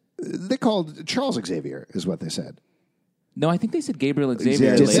 that, they called Charles Xavier, is what they said. no, I think they said Gabriel Xavier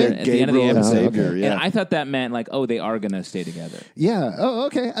They later said at the end of the Gabriel episode. Xavier, yeah. And I thought that meant like, oh, they are going to stay together. Yeah. Oh,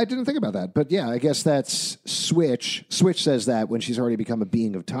 okay. I didn't think about that, but yeah, I guess that's Switch. Switch says that when she's already become a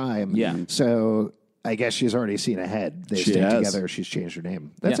being of time. Yeah. So I guess she's already seen ahead. They She stay has. together. She's changed her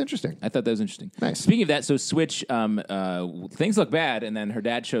name. That's Yeah. interesting. I thought that was interesting. Nice. Speaking of that, so Switch, things look bad, and then her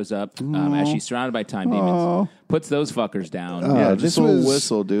dad shows up as she's surrounded by time demons, puts those fuckers down. Yeah, this just a little was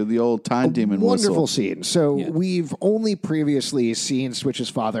whistle, dude. The old time demon Wonderful whistle. scene. So Yeah. we've only previously seen Switch's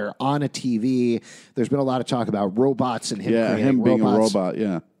father on a TV. There's been a lot of talk about robots and him Yeah, creating him being robots, a robot,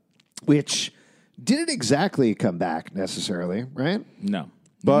 yeah. which didn't exactly come back necessarily, right? No.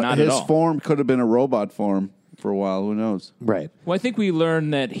 But not at his all. form could have been a robot form for a while. Who knows? Right. Well, I think we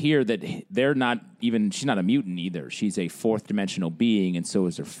learned that here that they're not even, she's not a mutant either. She's a fourth dimensional being, and so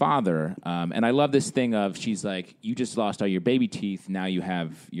is her father. And I love this thing of she's like, you just lost all your baby teeth. Now you're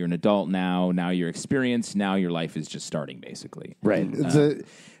an adult now. Now you're experienced. Now your life is just starting, basically. Right.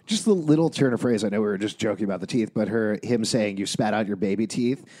 Just the little turn of phrase. I know we were just joking about the teeth, but him saying you spat out your baby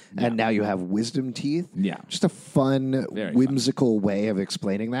teeth and now you have wisdom teeth. Yeah. Just a fun, Very whimsical way of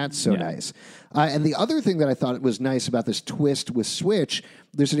explaining that. So Yeah. nice. And the other thing that I thought was nice about this twist with Switch,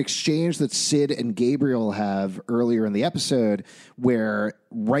 there's an exchange that Sid and Gabriel have earlier in the episode where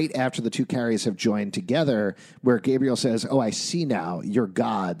right after the two carries have joined together, where Gabriel says, "Oh, I see now, you're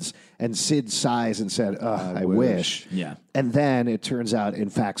gods." And Sid sighs and said, I wish. Yeah. And then it turns out, in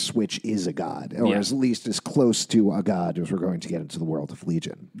fact, Switch is a god, or Yeah. at least as close to a god as we're going to get into the world of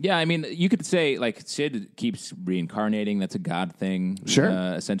Legion. Yeah, I mean, you could say, like, Sid keeps reincarnating. That's a god thing. Sure.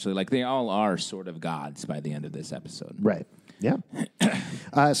 Essentially. Like, they all are sort of gods by the end of this episode. Right. Yeah.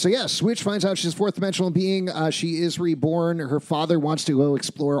 Switch finds out she's a fourth dimensional being. She is reborn. Her father wants to go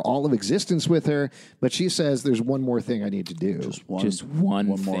explore all of existence with her, but she says there's one more thing I need to do. Just one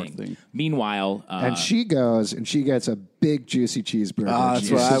more thing. thing. Meanwhile, And she goes and she gets a big juicy cheeseburger. That's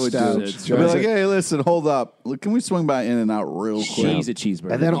She's what I would just, do. it's I'd be like, hey, listen, hold up. Look, can we swing by In-N-Out real quick? she's a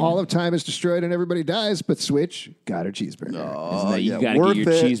cheeseburger. And then all of time is destroyed and everybody dies, but Switch got her cheeseburger. Isn't that, you got to worth get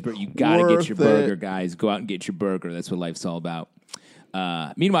your it. cheeseburger. You got to Worth get your burger, it. guys. Go out and get your burger. That's what life's all about.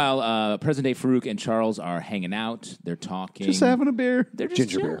 Meanwhile, present-day Farouk and Charles are hanging out. They're talking. Just having a beer. They're just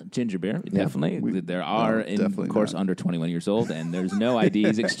Ginger chilling. beer. Ginger beer, definitely. There are, definitely of course, not. under 21 years old, and there's no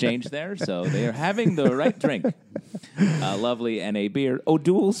IDs exchanged there, so they are having the right drink. Lovely NA beer.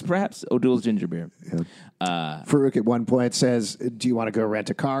 O'Doul's, perhaps? O'Doul's ginger beer. Farouk at one point says, "Do you want to go rent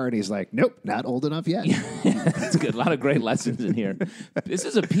a car?" And he's like, "Nope, not old enough yet." That's good. A lot of great lessons in here. This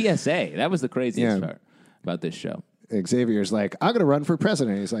is a PSA. That was the craziest Yeah. part about this show. Xavier's like, "I'm going to run for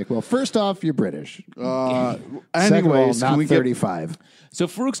president." He's like, "Well, first off, you're British. Second of all, Anyways, can not we get 35." So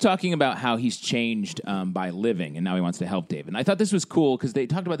Farouk's talking about how he's changed by living, and now he wants to help David. And I thought this was cool because they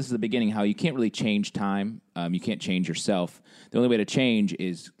talked about this at the beginning, how you can't really change time. You can't change yourself. The only way to change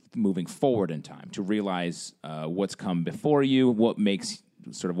is moving forward in time, to realize what's come before you, what makes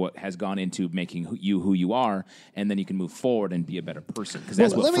sort of what has gone into making you who you are, and then you can move forward and be a better person. Because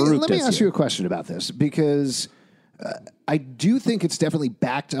that's what Farouk let me does ask here. you a question about this, because I do think it's definitely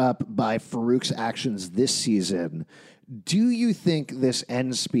backed up by Farouk's actions this season. Do you think this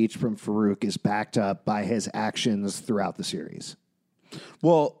end speech from Farouk is backed up by his actions throughout the series?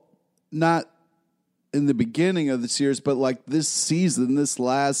 Well, not in the beginning of the series, but like this season, this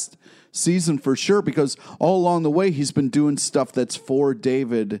last season for sure, because all along the way he's been doing stuff that's for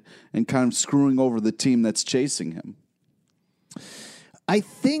David and kind of screwing over the team that's chasing him. I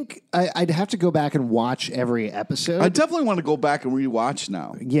think I'd have to go back and watch every episode. I definitely want to go back and rewatch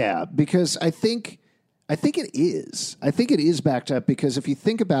now. Yeah, because I think it is. I think it is backed up because if you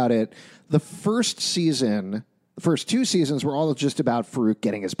think about it, the first two seasons were all just about Farouk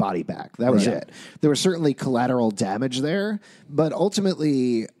getting his body back. That was it. There was certainly collateral damage there, but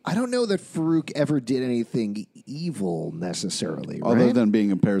ultimately, I don't know that Farouk ever did anything evil necessarily, Other right? than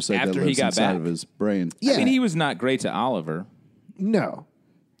being a parasite After that he lives got inside back. of his brain. Yeah. I mean, he was not great to Oliver. No.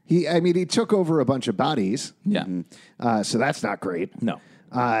 He took over a bunch of bodies. Yeah. So that's not great. No.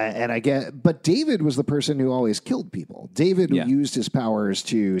 And I get, but David was the person who always killed people. David used his powers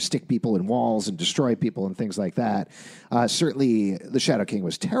to stick people in walls and destroy people and things like that. Certainly, the Shadow King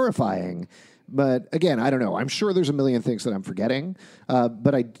was terrifying. But again, I don't know. I'm sure there's a million things that I'm forgetting.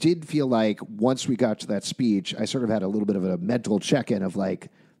 But I did feel like once we got to that speech, I sort of had a little bit of a mental check-in of like,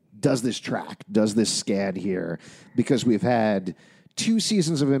 does this track? Does this scan here? Because we've had 2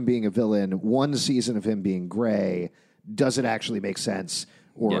 seasons of him being a villain, 1 season of him being gray. Does it actually make sense?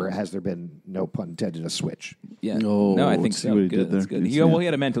 Or has there been, no pun intended, a switch? Yeah. Oh, no, I think see so. what he Good. did there. That's good. He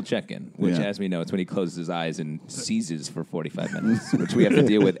had a mental check-in, which, as we know, it's when he closes his eyes and seizes for 45 minutes, which we have to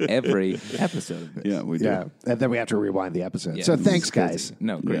deal with every episode of this. Yeah, we do. Yeah, and then we have to rewind the episode. Yeah, so this thanks, is crazy. guys.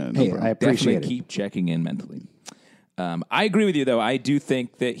 No, great. Yeah, no Hey, problem. I appreciate Definitely keep checking in mentally. I agree with you, though. I do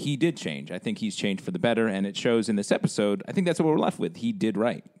think that he did change. I think he's changed for the better, and it shows in this episode. I think that's what we're left with. He did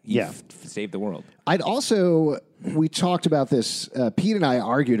right. He saved the world. I'd also, we talked about this, Pete and I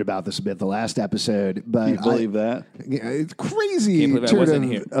argued about this a bit the last episode, but Can you believe that? It's crazy Can't believe I turn wasn't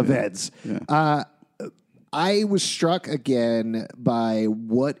of here. events. I was struck again by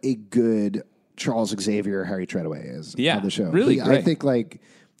what a good Charles Xavier Harry Treadaway is on the show. really great. I think like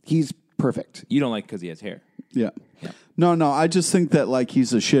he's perfect. You don't like because he has hair. Yeah. No, I just think that like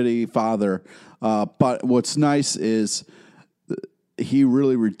he's a shitty father. But what's nice is he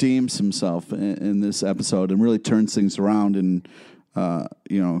really redeems himself in this episode and really turns things around and,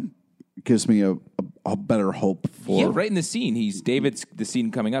 gives me a better hope for. Yeah, right in the scene. The scene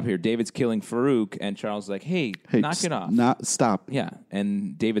coming up here. David's killing Farouk, and Charles is like, hey knock it off. Stop. Yeah,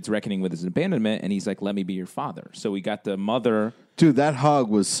 and David's reckoning with his abandonment, and he's like, let me be your father. So we got the mother. Dude, that hug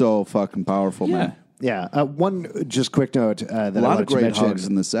was so fucking powerful, man. Yeah. One just quick note that I A lot wanted of to great mention. hugs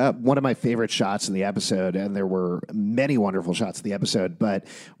in this app. One of my favorite shots in the episode, and there were many wonderful shots in the episode, but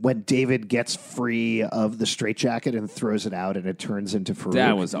when David gets free of the straitjacket and throws it out and it turns into Farouk.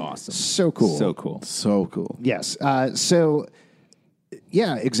 That was awesome. So cool. So cool. So cool. Yes.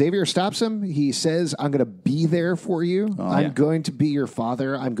 Xavier stops him. He says, I'm going to be there for you. I'm going to be your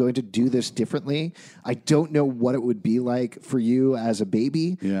father. I'm going to do this differently. I don't know what it would be like for you as a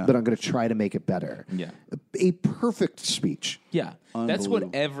baby, but I'm going to try to make it better. Yeah. A perfect speech. Yeah. That's what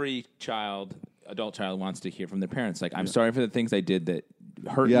every adult child wants to hear from their parents. Like, I'm sorry for the things I did that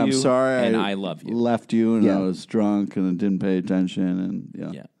hurt you. Yeah, I'm sorry. And I love you. Left you and I was drunk and I didn't pay attention.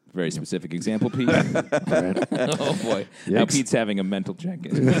 And Yeah. Very specific example, Pete. Oh, boy. Now Pete's having a mental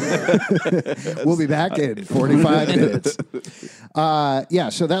check-in. We'll be back in 45 minutes.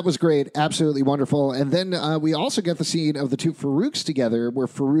 So that was great. Absolutely wonderful. And then we also get the scene of the 2 Farouks together where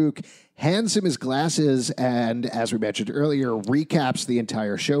Farouk hands him his glasses and, as we mentioned earlier, recaps the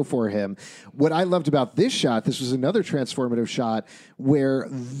entire show for him. What I loved about this shot, this was another transformative shot where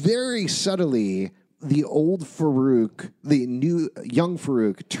very subtly the old Farouk, the new young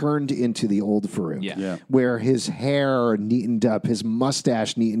Farouk, turned into the old Farouk. Where his hair neatened up, his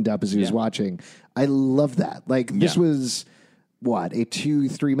mustache neatened up as he was watching. I love that. Like, this was, what, a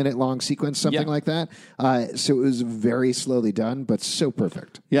 2-3 minute long sequence, something like that? So it was very slowly done, but so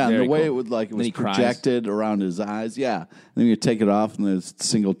perfect. yeah, and Very the way cool. it was he cries. projected around his eyes. Yeah. And then you take it off and there's a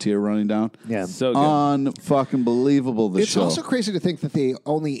single tear running down. Yeah. So good. Unfucking believable, this It's show. also crazy to think that they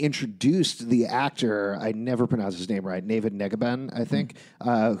only introduced the actor, I never pronounce his name right, Navid Negaban, I think,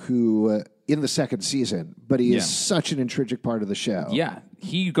 who in the second season, but he is such an intrinsic part of the show. Yeah.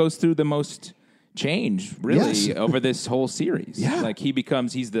 He goes through the most change, really, over this whole series. Yeah. Like,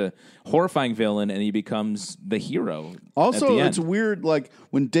 he's the horrifying villain, and he becomes the hero. Also, at the it's end. weird, like,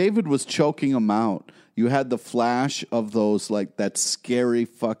 when David was choking him out, you had the flash of those, like, that scary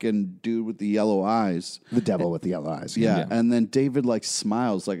fucking dude with the yellow eyes. The devil with the yellow eyes. Yeah, and then David, like,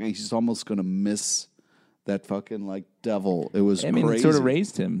 smiles, like, he's almost going to miss that fucking, like, devil. It was I mean, crazy. it sort of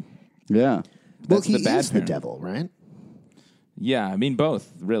raised him. Yeah. Well, That's he the bad is the parent. devil, right? Yeah, I mean,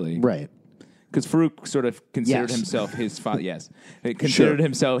 both, really. Right. Because Farouk sort of considered Yes. himself his father. Yes, he considered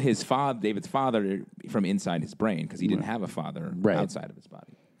himself his father, David's father, from inside his brain because he didn't have a father outside of his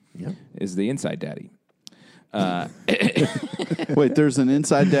body. Yeah. Is the inside daddy? Wait, there's an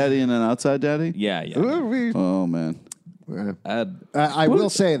inside daddy and an outside daddy? Yeah. Oh, man. I will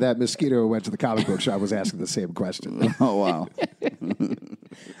say that Mosquito who went to the comic book shop was asking the same question. Oh, wow.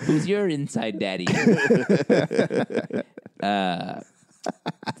 Who's your inside daddy?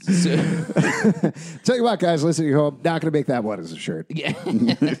 Tell you what, guys, listening at home, not going to make that one as a shirt. Yeah,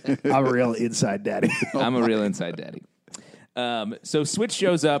 I'm a real inside daddy. I'm a real inside daddy. So Switch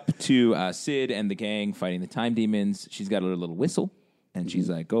shows up to Sid and the gang fighting the time demons. She's got her little whistle. And she's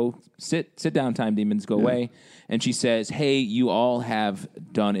like, go sit down, time demons, go away. And she says, hey, you all have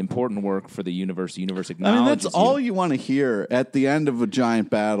done important work for the universe. The universe acknowledges that's all you want to hear at the end of a giant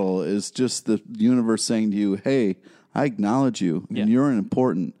battle is just the universe saying to you, hey, I acknowledge you, and you're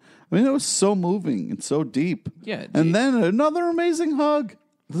important. I mean, it was so moving and so deep. Yeah. And then another amazing hug.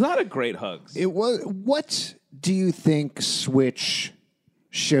 A lot of great hugs. It was. What do you think Switch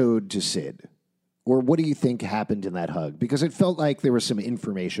showed to Sid? Or what do you think happened in that hug? Because it felt like there was some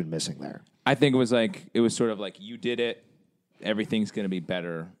information missing there. I think it was sort of like, you did it. Everything's going to be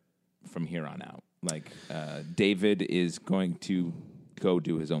better from here on out. Like, David is going to go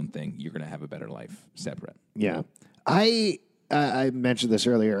do his own thing. You're going to have a better life separate. Yeah. I mentioned this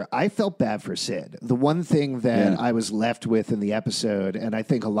earlier. I felt bad for Sid. The one thing that I was left with in the episode, and I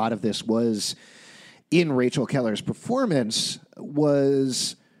think a lot of this was in Rachel Keller's performance,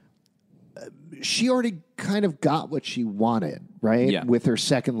 was she already kind of got what she wanted, right? Yeah. With her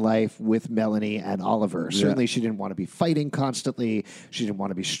second life with Melanie and Oliver. Yeah. Certainly she didn't want to be fighting constantly. She didn't want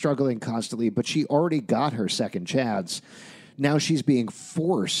to be struggling constantly, but she already got her second chance. Now she's being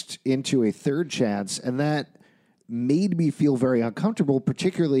forced into a third chance, and that made me feel very uncomfortable,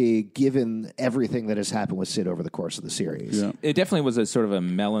 particularly given everything that has happened with Sid over the course of the series. Yeah. It definitely was a sort of a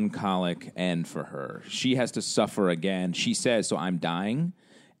melancholic end for her. She has to suffer again. She says, so I'm dying.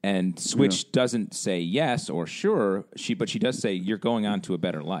 And Switch doesn't say yes or sure, but she does say, you're going on to a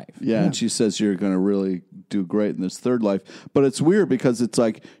better life. Yeah, and she says you're going to really do great in this third life. But it's weird because it's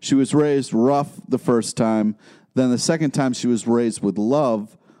like she was raised rough the first time. Then the second time she was raised with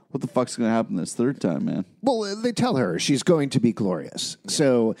love. What the fuck's going to happen this third time, man? Well, they tell her she's going to be glorious. Yeah.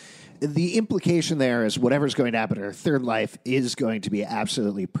 So the implication there is whatever's going to happen in her third life is going to be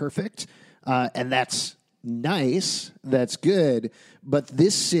absolutely perfect. And that's nice. That's good. But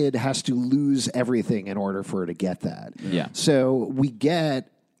this Sid has to lose everything in order for her to get that. Yeah. So we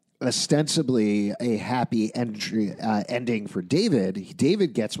get ostensibly a happy ending for David.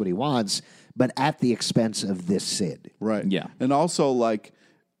 David gets what he wants, but at the expense of this Sid. Right. Yeah. And also, like,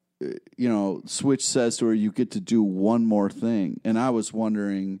 Switch says to her, you get to do one more thing. And I was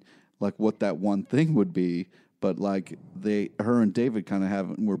wondering, like, what that one thing would be. But, like, her and David kind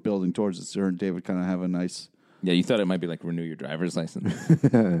of we're building towards this. Her and David kind of have a nice... Yeah, you thought it might be like renew your driver's license.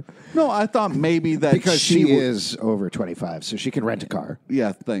 No, I thought maybe that because she is over 25, so she can rent a car.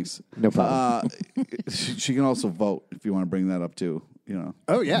 Yeah, thanks. No problem. She can also vote if you want to bring that up, too.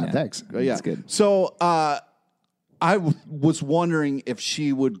 Oh, yeah. Thanks. Yeah. That's good. So, I was wondering if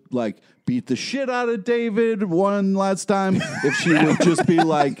she would, like, beat the shit out of David one last time. If she would just be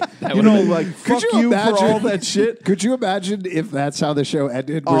like, fuck you for all that shit. Could you imagine if that's how the show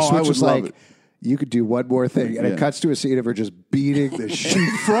ended? Where Switch was like, you could do one more thing. And it cuts to a scene of her just beating the shit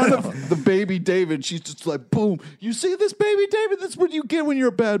in front of the baby David. She's just like, boom. You see this baby David? That's what you get when you're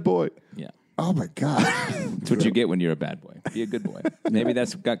a bad boy. Yeah. Oh, my God. That's what you get when you're a bad boy. Be a good boy. Maybe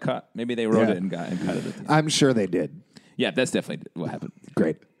that's got cut. Maybe they wrote it and cut it. I'm sure they did. Yeah, that's definitely what happened.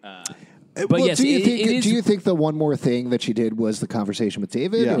 Great. But yes, do you think the one more thing that she did was the conversation with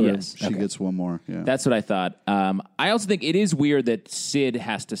David? Yeah, yes. She gets one more. Yeah. That's what I thought. I also think it is weird that Sid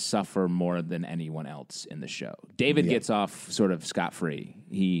has to suffer more than anyone else in the show. David gets off sort of scot-free.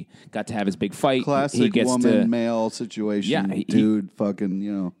 He got to have his big fight. Classic he gets woman-male situation. Yeah, dude,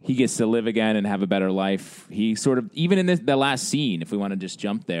 fucking, He gets to live again and have a better life. He sort of, even in the last scene, if we want to just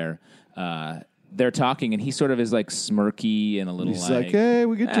jump there, they're talking, and he sort of is like smirky and a little He's like, hey,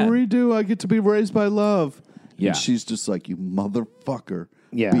 we get to redo. I get to be raised by love. Yeah. And she's just like, you motherfucker.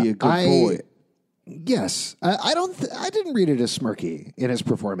 Yeah. Be a good boy. Yes. I didn't read it as smirky in his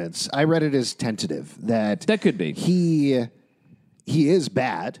performance. I read it as tentative. That could be. He is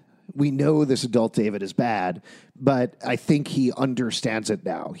bad. We know this adult David is bad, but I think he understands it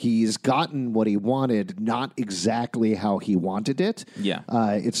now. He's gotten what he wanted, not exactly how he wanted it. Yeah.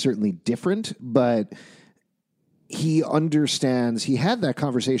 It's certainly different, but he understands. He had that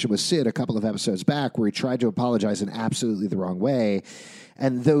conversation with Sid a couple of episodes back where he tried to apologize in absolutely the wrong way.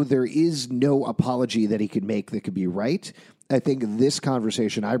 And though there is no apology that he could make that could be right, I think this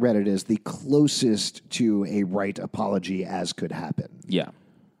conversation, I read it as the closest to a right apology as could happen. Yeah.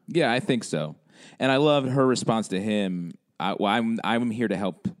 Yeah, I think so. And I loved her response to him. I'm here to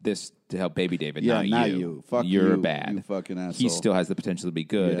help baby David, not not you. you. Fuck You're you, bad. you fucking asshole. He still has the potential to be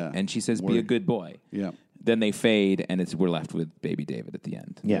good. Yeah. And she says, be a good boy. Yeah. Then they fade, and we're left with baby David at the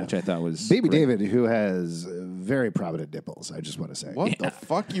end, which I thought was baby great. David, who has very prominent nipples. I just want to say, what the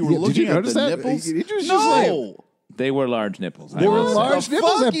fuck? You were looking did you at notice the that? nipples? No. They were large nipples. They were large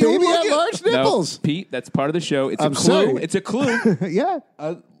nipples. That baby had large nipples. No, Pete, that's part of the show. It's I'm a clue. sorry. It's a clue. Yeah.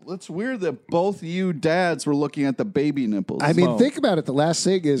 it's weird that both you dads were looking at the baby nipples. I mean, think about it. The last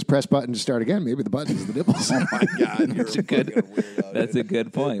thing is press button to start again. Maybe the button is the nipples. oh my God, you're a good- fucking weirdo. That's a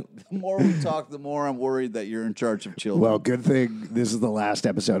good point. The more we talk, the more I'm worried that you're in charge of children. Well, good thing this is the last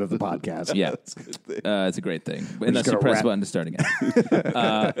episode of the podcast. Yeah, That's a good thing. it's a great thing. Unless you gonna press wrap- button to start again.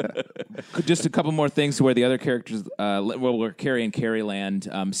 Just a couple more things to where the other characters, where Carrie and Carrie land.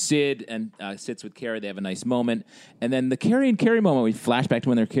 Sid and sits with Carrie. They have a nice moment, and then the Carrie and Carrie moment. We flash back to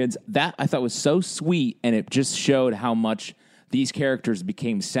when they're kids. That I thought was so sweet, and it just showed how much these characters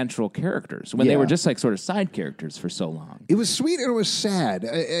became central characters when they Yeah. were just like sort of side characters for so long. It was sweet and it was sad.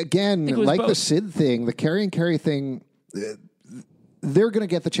 Again, it was like the both. Sid thing, the Carrie and Carrie thing, they're going to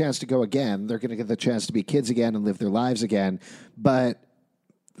get the chance to go again. They're going to get the chance to be kids again and live their lives again. But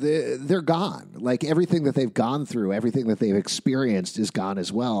they're gone. Like everything that they've gone through, everything that they've experienced is gone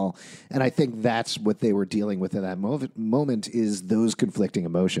as well. And I think that's what they were dealing with in that moment is those conflicting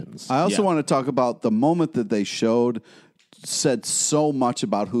emotions. I also Yeah. want to talk about the moment that they showed said so much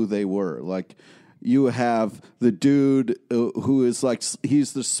about who they were. Like you have the dude who is like,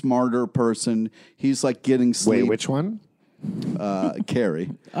 he's the smarter person. He's like getting sleep. Wait, which one? Carrie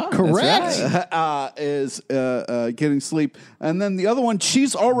Correct. is getting sleep. And then the other one,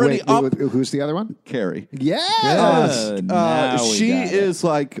 she's already Wait, up. who's the other one? Carrie. Yes. Now we She got it. is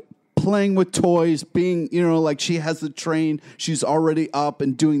like playing with toys, being, like she has the train. She's already up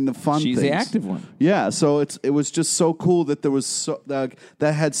and doing the fun She's things. the active one. Yeah, so it was just so cool that there was that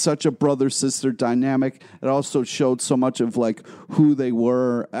had such a brother-sister dynamic. It also showed so much of like who they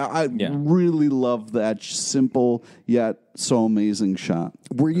were. I Yeah. really love that simple yet so amazing shot.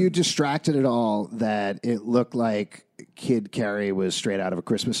 Were you distracted at all that it looked like Kid Carrie was straight out of A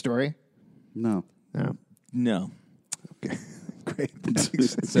Christmas Story? No. No. No. Okay. Great.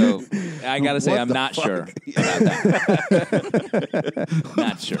 Thanks. So I got to say, What I'm the not fuck? sure about that.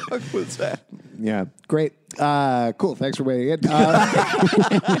 Not sure. What's that? Yeah. Great. Cool. Thanks for weighing in.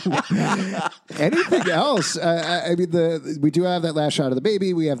 Anything else? I mean, we do have that last shot of the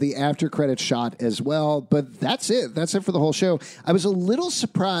baby. We have the after credit shot as well. But that's it. That's it for the whole show. I was a little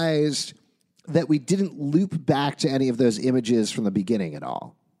surprised that we didn't loop back to any of those images from the beginning at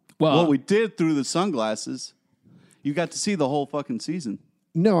all. Well, we did through the sunglasses. You got to see the whole fucking season.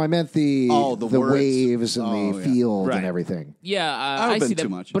 No, I meant the the words. waves and Oh, the yeah. field Right. and everything. Yeah, would've I been see that, too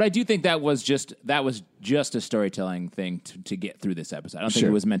much. but I do think that was just a storytelling thing to get through this episode. I don't think Sure.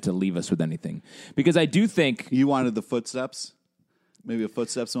 it was meant to leave us with anything because I do think You wanted the footsteps? Maybe a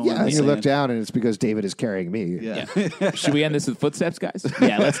footsteps moment. Yeah, and you look down and it's because David is carrying me. Yeah. should we end this with footsteps, guys?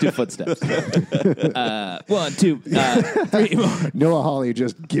 Yeah, let's do footsteps. 1, 2, 3 more. Noah Hawley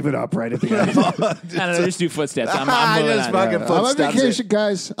just give it up right at the end. I don't know, just do footsteps. I'm moving just on. fucking I'm on footsteps. vacation,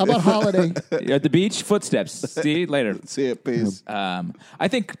 guys. I'm on holiday. You're at the beach, footsteps. See you later. See it, peace. I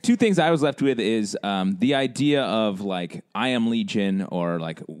think two things I was left with is the idea of like I am Legion or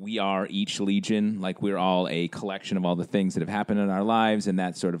like we are each Legion, like we're all a collection of all the things that have happened in our lives, and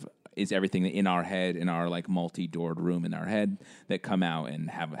that sort of is everything in our head, in our like multi-doored room in our head that come out and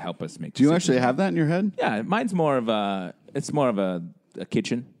help us make. Do you actually have that in your head? Yeah, mine's more of a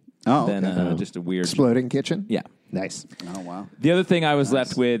kitchen Oh, than okay. just a weird. Exploding kitchen. Yeah. Nice. Oh, wow. The other thing I was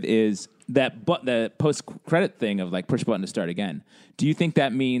left with is that the post-credit thing of like push button to start again. Do you think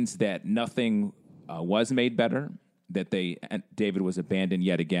that means that nothing was made better, that David was abandoned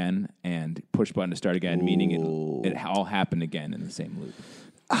yet again, and push button to start again, meaning it all happened again in the same loop?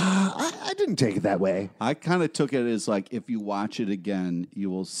 I didn't take it that way. I kind of took it as like if you watch it again, you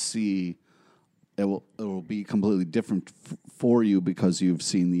will see it will be completely different for you because you've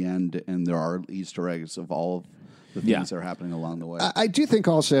seen the end and there are Easter eggs of all of the things that are happening along the way. I do think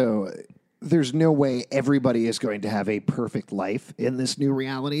also there's no way everybody is going to have a perfect life in this new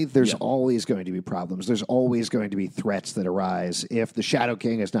reality. There's always going to be problems. There's always going to be threats that arise. If the Shadow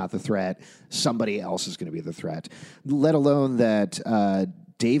King is not the threat, somebody else is going to be the threat, let alone that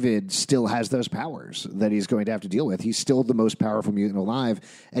David still has those powers that he's going to have to deal with. He's still the most powerful mutant alive.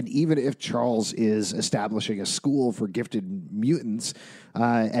 And even if Charles is establishing a school for gifted mutants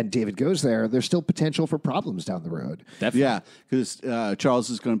and David goes there, there's still potential for problems down the road. Definitely. Yeah, because Charles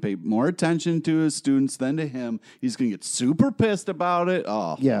is going to pay more attention to his students than to him. He's going to get super pissed about it.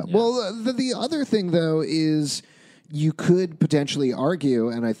 Oh, Yeah. Well, the other thing, though, is you could potentially argue,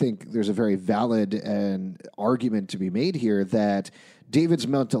 and I think there's a very valid argument to be made here, that David's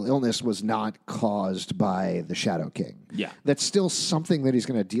mental illness was not caused by the Shadow King. Yeah. That's still something that he's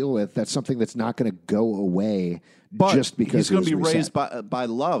going to deal with. That's something that's not going to go away But just because he's going to it be was raised reset. by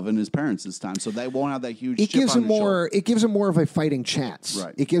love and his parents this time, so they won't have that huge. It chip gives on him his shoulder. more. It gives him more of a fighting chance.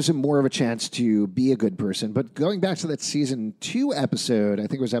 Right. It gives him more of a chance to be a good person. But going back to that season 2 episode, I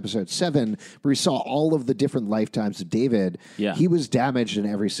think it was episode 7, where we saw all of the different lifetimes of David. Yeah. He was damaged in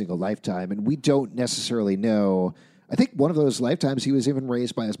every single lifetime, and we don't necessarily know. I think one of those lifetimes he was even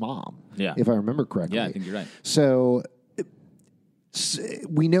raised by his mom. Yeah. If I remember correctly. Yeah, I think you're right. So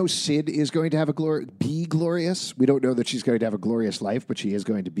we know Sid is going to have be glorious. We don't know that she's going to have a glorious life, but she is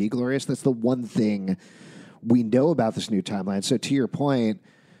going to be glorious. That's the one thing we know about this new timeline. So to your point,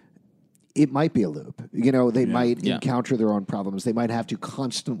 it might be a loop. They might encounter their own problems. They might have to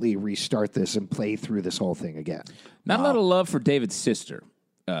constantly restart this and play through this whole thing again. Not a lot of love for David's sister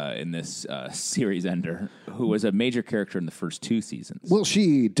in this series ender, who was a major character in the first 2 seasons. Well,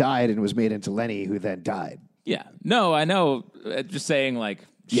 she died and was made into Lenny, who then died. Yeah. No, I know. Just saying,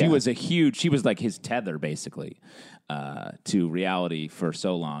 she Yeah. was she was like his tether, basically, to reality for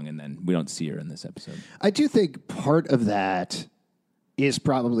so long, and then we don't see her in this episode. I do think part of that is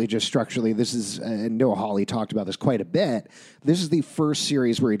probably just structurally. This is, and Noah Hawley talked about this quite a bit. This is the first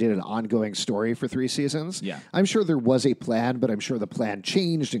series where he did an ongoing story for 3 seasons. Yeah. I'm sure there was a plan, but I'm sure the plan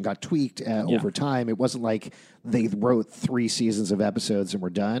changed and got tweaked over time. It wasn't like they wrote 3 seasons of episodes and were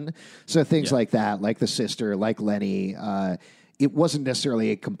done. So things like that, like the sister, like Lenny, it wasn't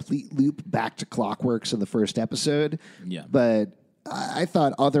necessarily a complete loop back to Clockworks in the first episode. Yeah. But I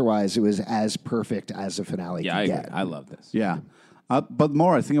thought otherwise it was as perfect as a finale Yeah, could I get. agree. I love this. Yeah. But the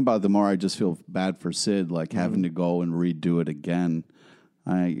more I think about it, the more I just feel bad for Sid, Mm-hmm. having to go and redo it again.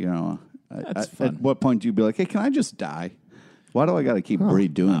 That's fun. At what point do you be like, hey, can I just die? Why do I got to keep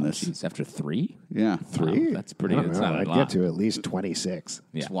redoing this? Jeez, after 3? Yeah. 3? Wow, that's pretty. I don't It's know. not a I'd lot. get to at least 26.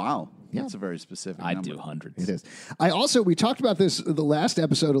 Yeah. Wow. That's a very specific I number. do hundreds. It is. We talked about this the last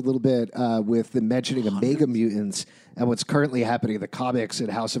episode a little bit with the mentioning of Mega Mutants and what's currently happening in the comics in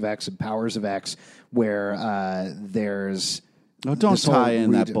House of X and Powers of X, where there's. Oh, don't this whole tie in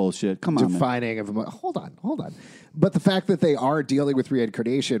that bullshit. Come on, man. Defining of hold on. But the fact that they are dealing with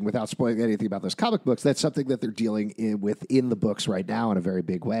reincarnation without spoiling anything about those comic books, that's something that they're dealing with in the books right now in a very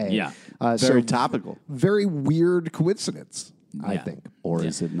big way. Yeah. Very topical. Very weird coincidence, I think. Or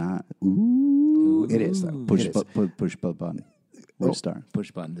is it not? Ooh, it is though. Push It is. push button. Restart. Push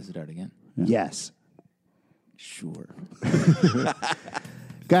button to start again. Yes. Sure.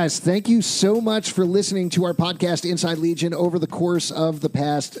 Guys, thank you so much for listening to our podcast, Inside Legion, over the course of the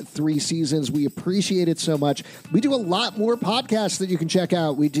past 3 seasons. We appreciate it so much. We do a lot more podcasts that you can check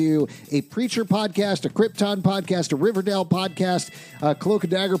out. We do a Preacher podcast, a Krypton podcast, a Riverdale podcast, a Cloak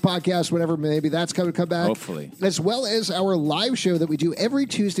and Dagger podcast, whatever, maybe that's going to come back. Hopefully. As well as our live show that we do every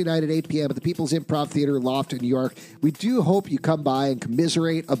Tuesday night at 8 p.m. at the People's Improv Theater, Loft in New York. We do hope you come by and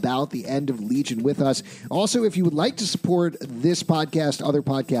commiserate about the end of Legion with us. Also, if you would like to support this podcast, other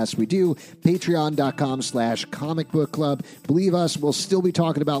podcasts we do, patreon.com/comic book club. Believe us, we'll still be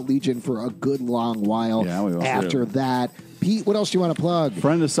talking about Legion for a good long while Yeah, we will. after that. Pete, what else do you want to plug?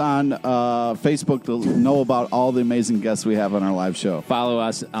 Friend us on Facebook to know about all the amazing guests we have on our live show. Follow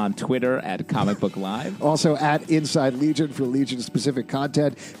us on Twitter at Comic Book Live. Also at Inside Legion for Legion-specific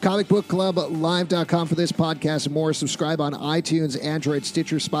content. Comicbookclublive.com for this podcast and more. Subscribe on iTunes, Android,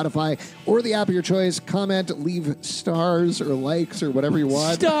 Stitcher, Spotify, or the app of your choice. Comment, leave stars or likes or whatever you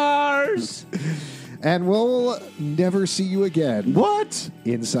want. Stars! And we'll never see you again. What?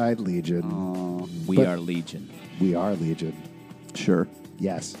 Inside Legion. We are Legion. We are Legion. Sure.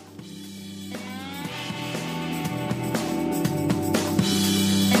 Yes.